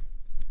forgiven.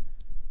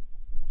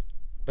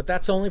 But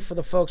that's only for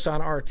the folks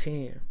on our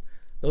team.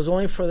 Those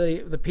only for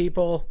the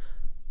people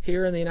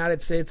here in the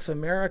United States of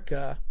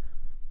America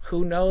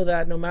who know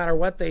that no matter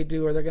what they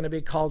do, or they're going to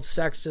be called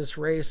sexist,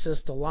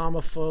 racist,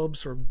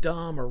 Islamophobes, or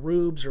dumb, or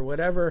rubes, or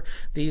whatever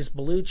these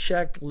blue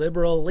check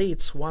liberal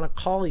elites want to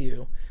call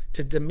you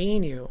to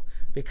demean you,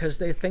 because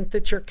they think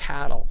that you're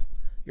cattle.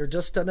 You're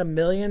just on $1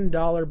 million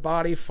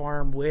body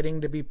farm waiting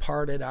to be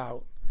parted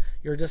out.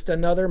 You're just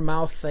another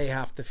mouth they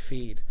have to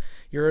feed.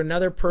 You're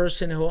another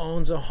person who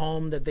owns a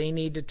home that they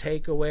need to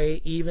take away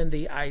even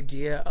the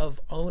idea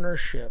of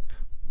ownership.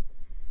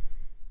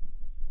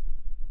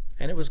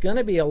 And it was going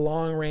to be a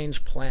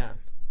long-range plan.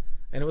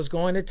 And it was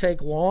going to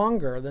take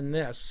longer than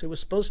this. It was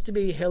supposed to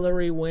be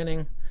Hillary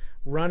winning,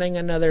 running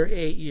another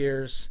 8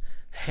 years,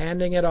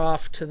 handing it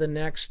off to the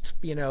next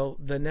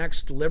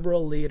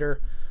liberal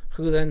leader,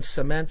 who then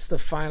cements the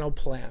final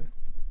plan.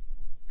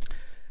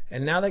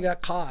 And now they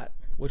got caught,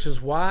 which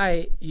is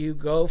why you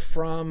go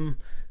from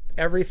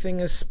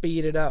everything is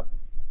speeded up.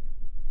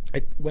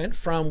 It went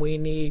from we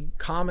need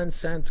common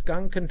sense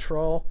gun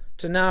control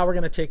to now we're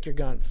going to take your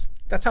guns.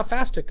 That's how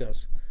fast it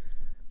goes.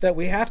 That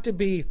we have to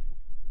be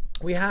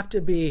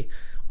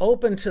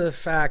open to the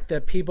fact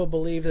that people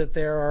believe that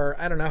there are,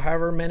 I don't know,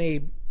 however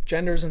many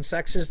genders and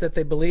sexes that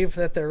they believe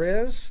that there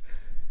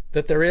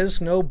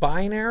is no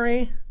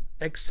binary,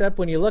 except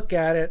when you look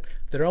at it,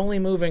 they're only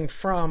moving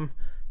from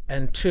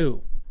and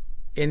to.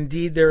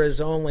 Indeed, there is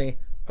only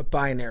a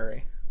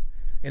binary.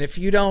 And if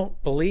you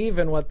don't believe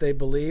in what they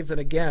believe, then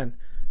again,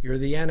 you're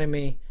the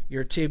enemy,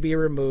 you're to be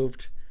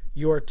removed.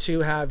 You're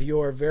to have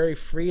your very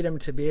freedom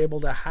to be able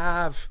to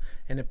have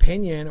an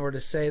opinion, or to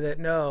say that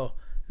no,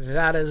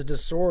 that is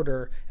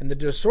disorder. And the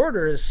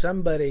disorder is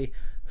somebody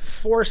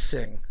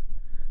forcing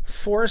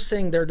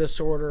their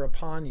disorder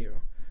upon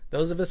you.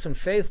 Those of us in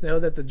faith know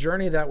that the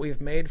journey that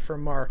we've made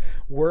from our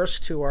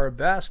worst to our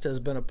best has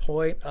been a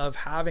point of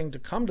having to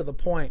come to the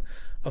point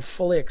of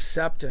fully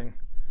accepting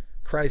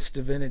Christ's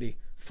divinity,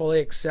 fully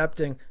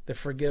accepting the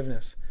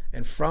forgiveness.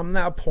 And from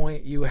that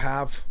point you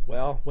have,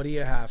 well, what do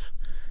you have?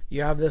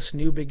 You have this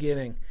new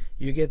beginning.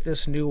 You get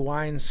this new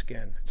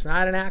wineskin. It's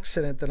not an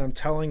accident that I'm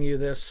telling you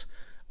this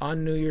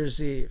on New Year's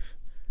Eve.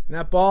 And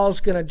that ball's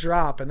going to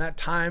drop, and that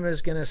time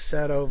is going to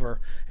set over.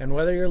 And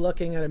whether you're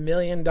looking at $1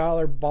 million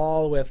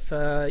ball with,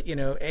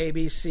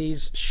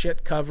 ABC's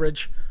shit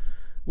coverage,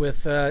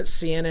 with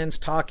CNN's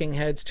talking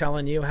heads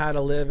telling you how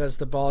to live as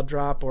the ball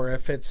drop, or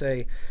if it's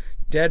a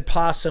dead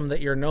possum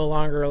that you're no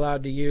longer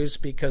allowed to use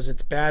because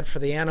it's bad for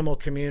the animal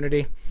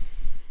community,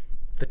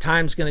 the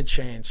time's going to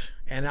change.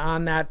 And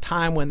on that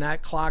time, when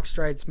that clock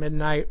strikes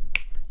midnight,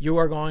 you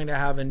are going to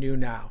have a new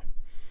now.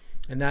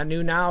 And that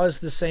new now is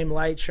the same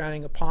light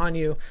shining upon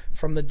you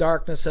from the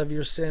darkness of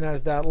your sin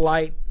as that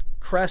light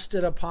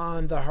crested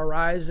upon the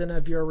horizon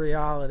of your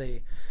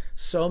reality.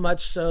 So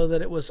much so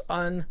that it was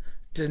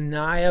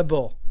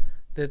undeniable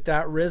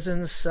that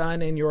risen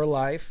sun in your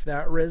life,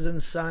 that risen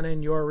sun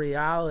in your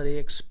reality,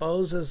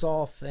 exposes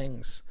all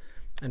things.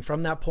 And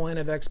from that point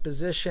of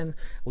exposition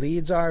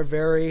leads our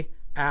very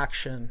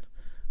action,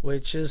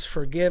 which is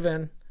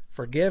forgiving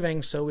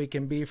so we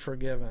can be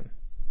forgiven.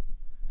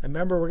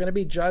 Remember, we're going to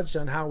be judged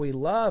on how we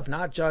love,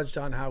 not judged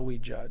on how we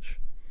judge.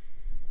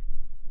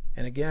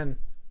 And again,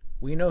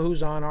 we know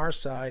who's on our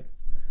side,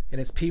 and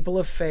it's people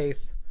of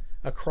faith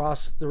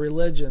across the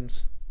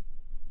religions,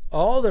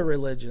 all the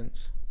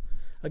religions.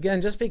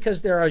 Again, just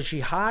because there are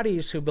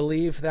jihadis who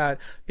believe that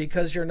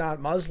because you're not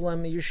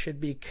Muslim, you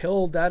should be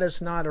killed, that is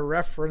not a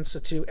reference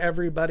to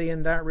everybody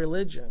in that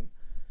religion.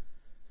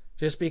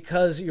 Just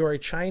because you're a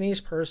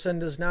Chinese person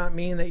does not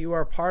mean that you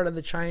are part of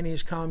the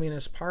Chinese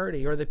Communist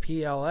Party or the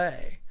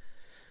PLA.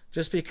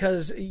 Just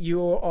because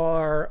you're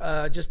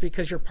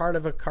part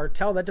of a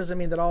cartel, that doesn't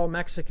mean that all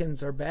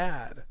Mexicans are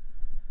bad.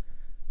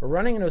 We're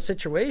running into a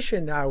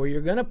situation now where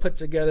you're going to put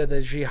together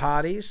the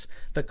jihadis,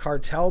 the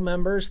cartel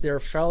members, their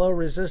fellow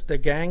the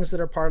gangs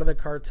that are part of the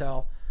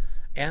cartel,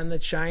 and the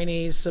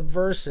Chinese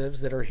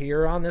subversives that are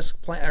here on this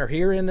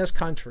here in this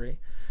country,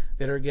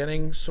 that are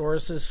getting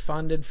sources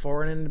funded,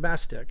 foreign and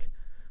domestic,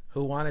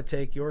 who want to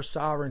take your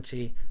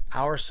sovereignty,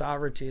 our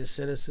sovereignty as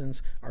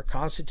citizens, our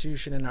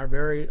Constitution, and our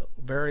very,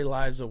 very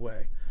lives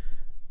away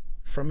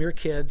from your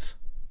kids,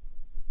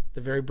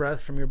 the very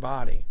breath from your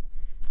body,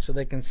 so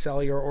they can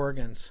sell your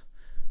organs,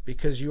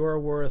 because you are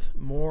worth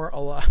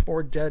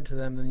more dead to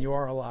them than you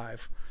are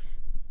alive,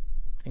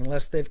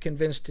 unless they've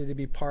convinced you to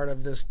be part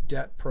of this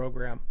debt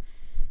program.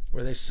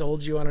 where they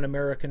sold you on an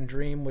American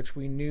dream, which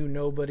we knew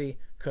nobody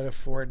could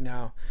afford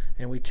now.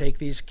 And we take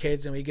these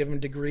kids and we give them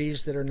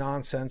degrees that are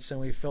nonsense,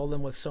 and we fill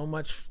them with so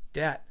much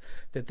debt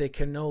that they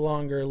can no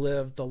longer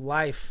live the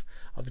life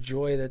of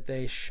joy that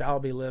they shall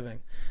be living.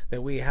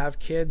 That we have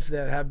kids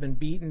that have been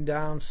beaten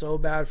down so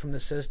bad from the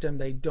system,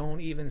 they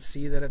don't even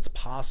see that it's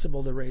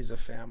possible to raise a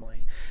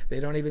family. They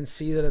don't even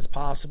see that it's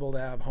possible to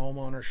have home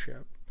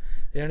ownership.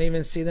 They don't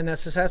even see the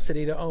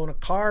necessity to own a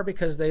car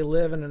because they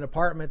live in an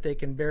apartment they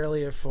can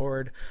barely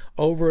afford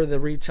over the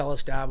retail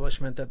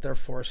establishment that they're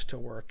forced to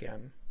work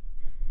in.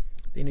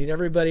 They need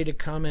everybody to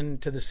come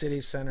into the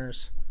city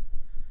centers.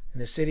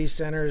 And the city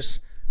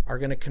centers are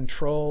going to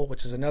control,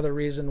 which is another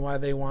reason why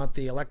they want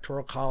the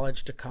Electoral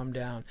College to come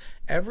down.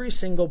 Every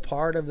single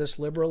part of this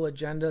liberal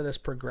agenda, this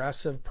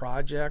progressive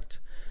project,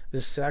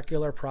 this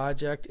secular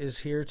project is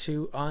here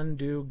to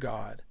undo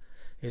God.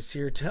 It's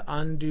here to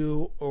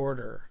undo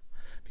order.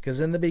 Because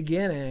in the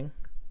beginning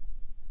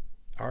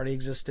already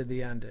existed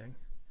the ending.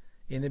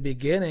 In the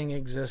beginning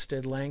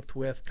existed length,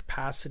 width,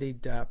 capacity,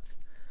 depth.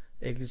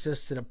 It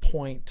existed a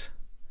point.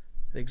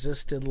 It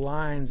existed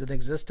lines. It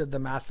existed the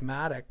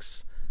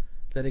mathematics.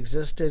 That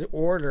existed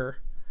order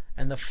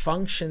and the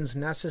functions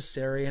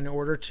necessary in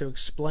order to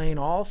explain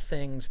all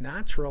things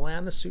natural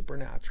and the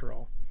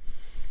supernatural.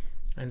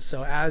 And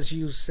so as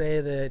you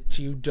say that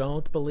you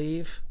don't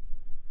believe,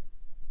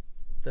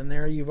 then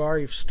there you are,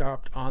 you've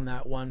stopped on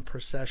that one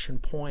procession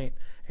point,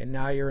 and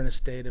now you're in a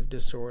state of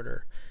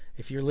disorder.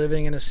 If you're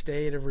living in a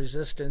state of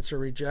resistance or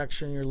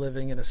rejection, you're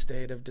living in a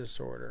state of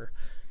disorder.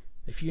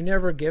 If you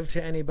never give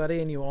to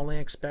anybody and you only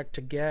expect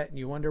to get, and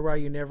you wonder why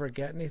you never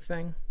get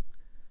anything,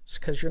 it's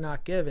because you're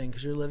not giving,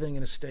 because you're living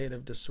in a state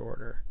of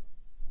disorder.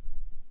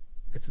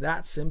 It's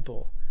that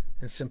simple.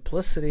 And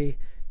simplicity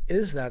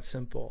is that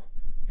simple.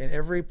 In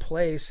every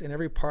place, in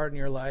every part in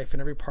your life,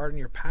 in every part in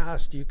your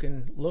past, you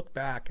can look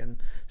back and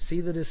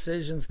see the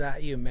decisions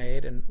that you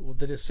made and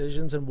the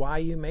decisions and why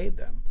you made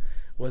them.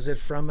 Was it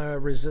from a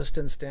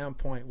resistance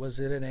standpoint? Was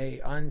it in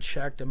a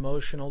unchecked,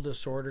 emotional,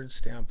 disordered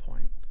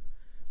standpoint?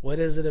 What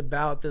is it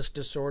about this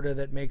disorder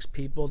that makes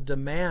people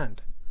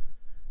demand?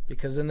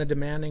 Because in the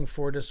demanding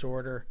for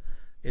disorder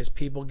is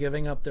people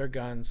giving up their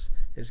guns,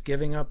 is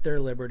giving up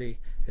their liberty,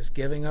 is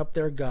giving up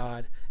their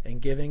God,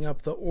 and giving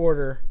up the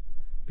order.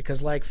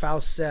 Because like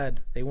Faust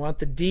said, they want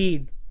the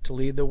deed to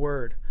lead the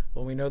word.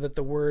 Well, we know that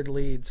the word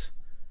leads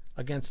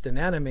against an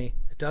enemy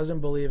that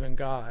doesn't believe in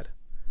God,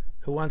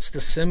 who wants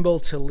the symbol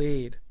to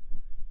lead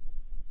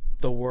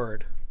the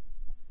word.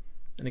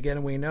 And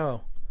again, we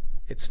know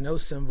it's no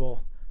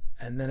symbol,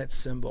 and then it's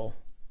symbol.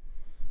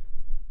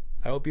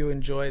 I hope you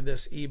enjoyed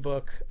this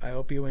ebook. I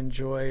hope you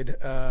enjoyed,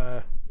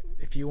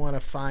 if you want to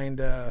find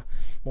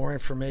more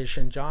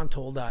information,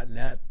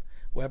 johntoll.net.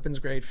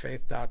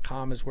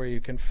 weaponsgradefaith.com is where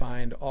you can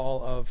find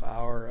all of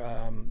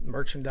our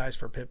merchandise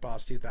for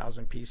Pitboss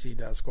 2000 PC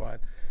Deathsquad.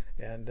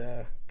 And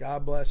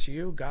God bless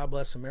you. God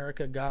bless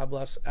America. God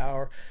bless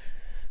our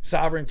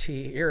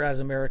sovereignty here as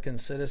American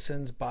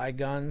citizens. Buy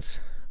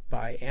guns,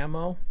 buy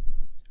ammo,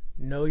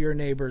 know your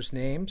neighbor's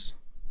names,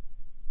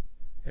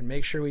 and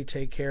make sure we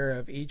take care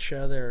of each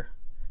other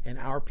and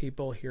our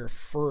people here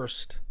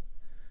first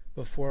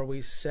before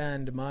we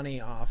send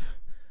money off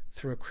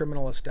through a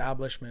criminal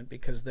establishment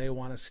because they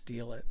want to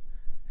steal it.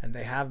 And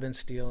they have been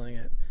stealing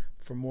it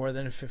for more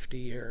than 50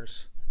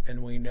 years.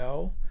 And we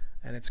know,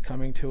 and it's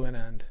coming to an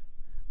end.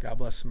 God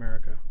bless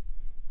America.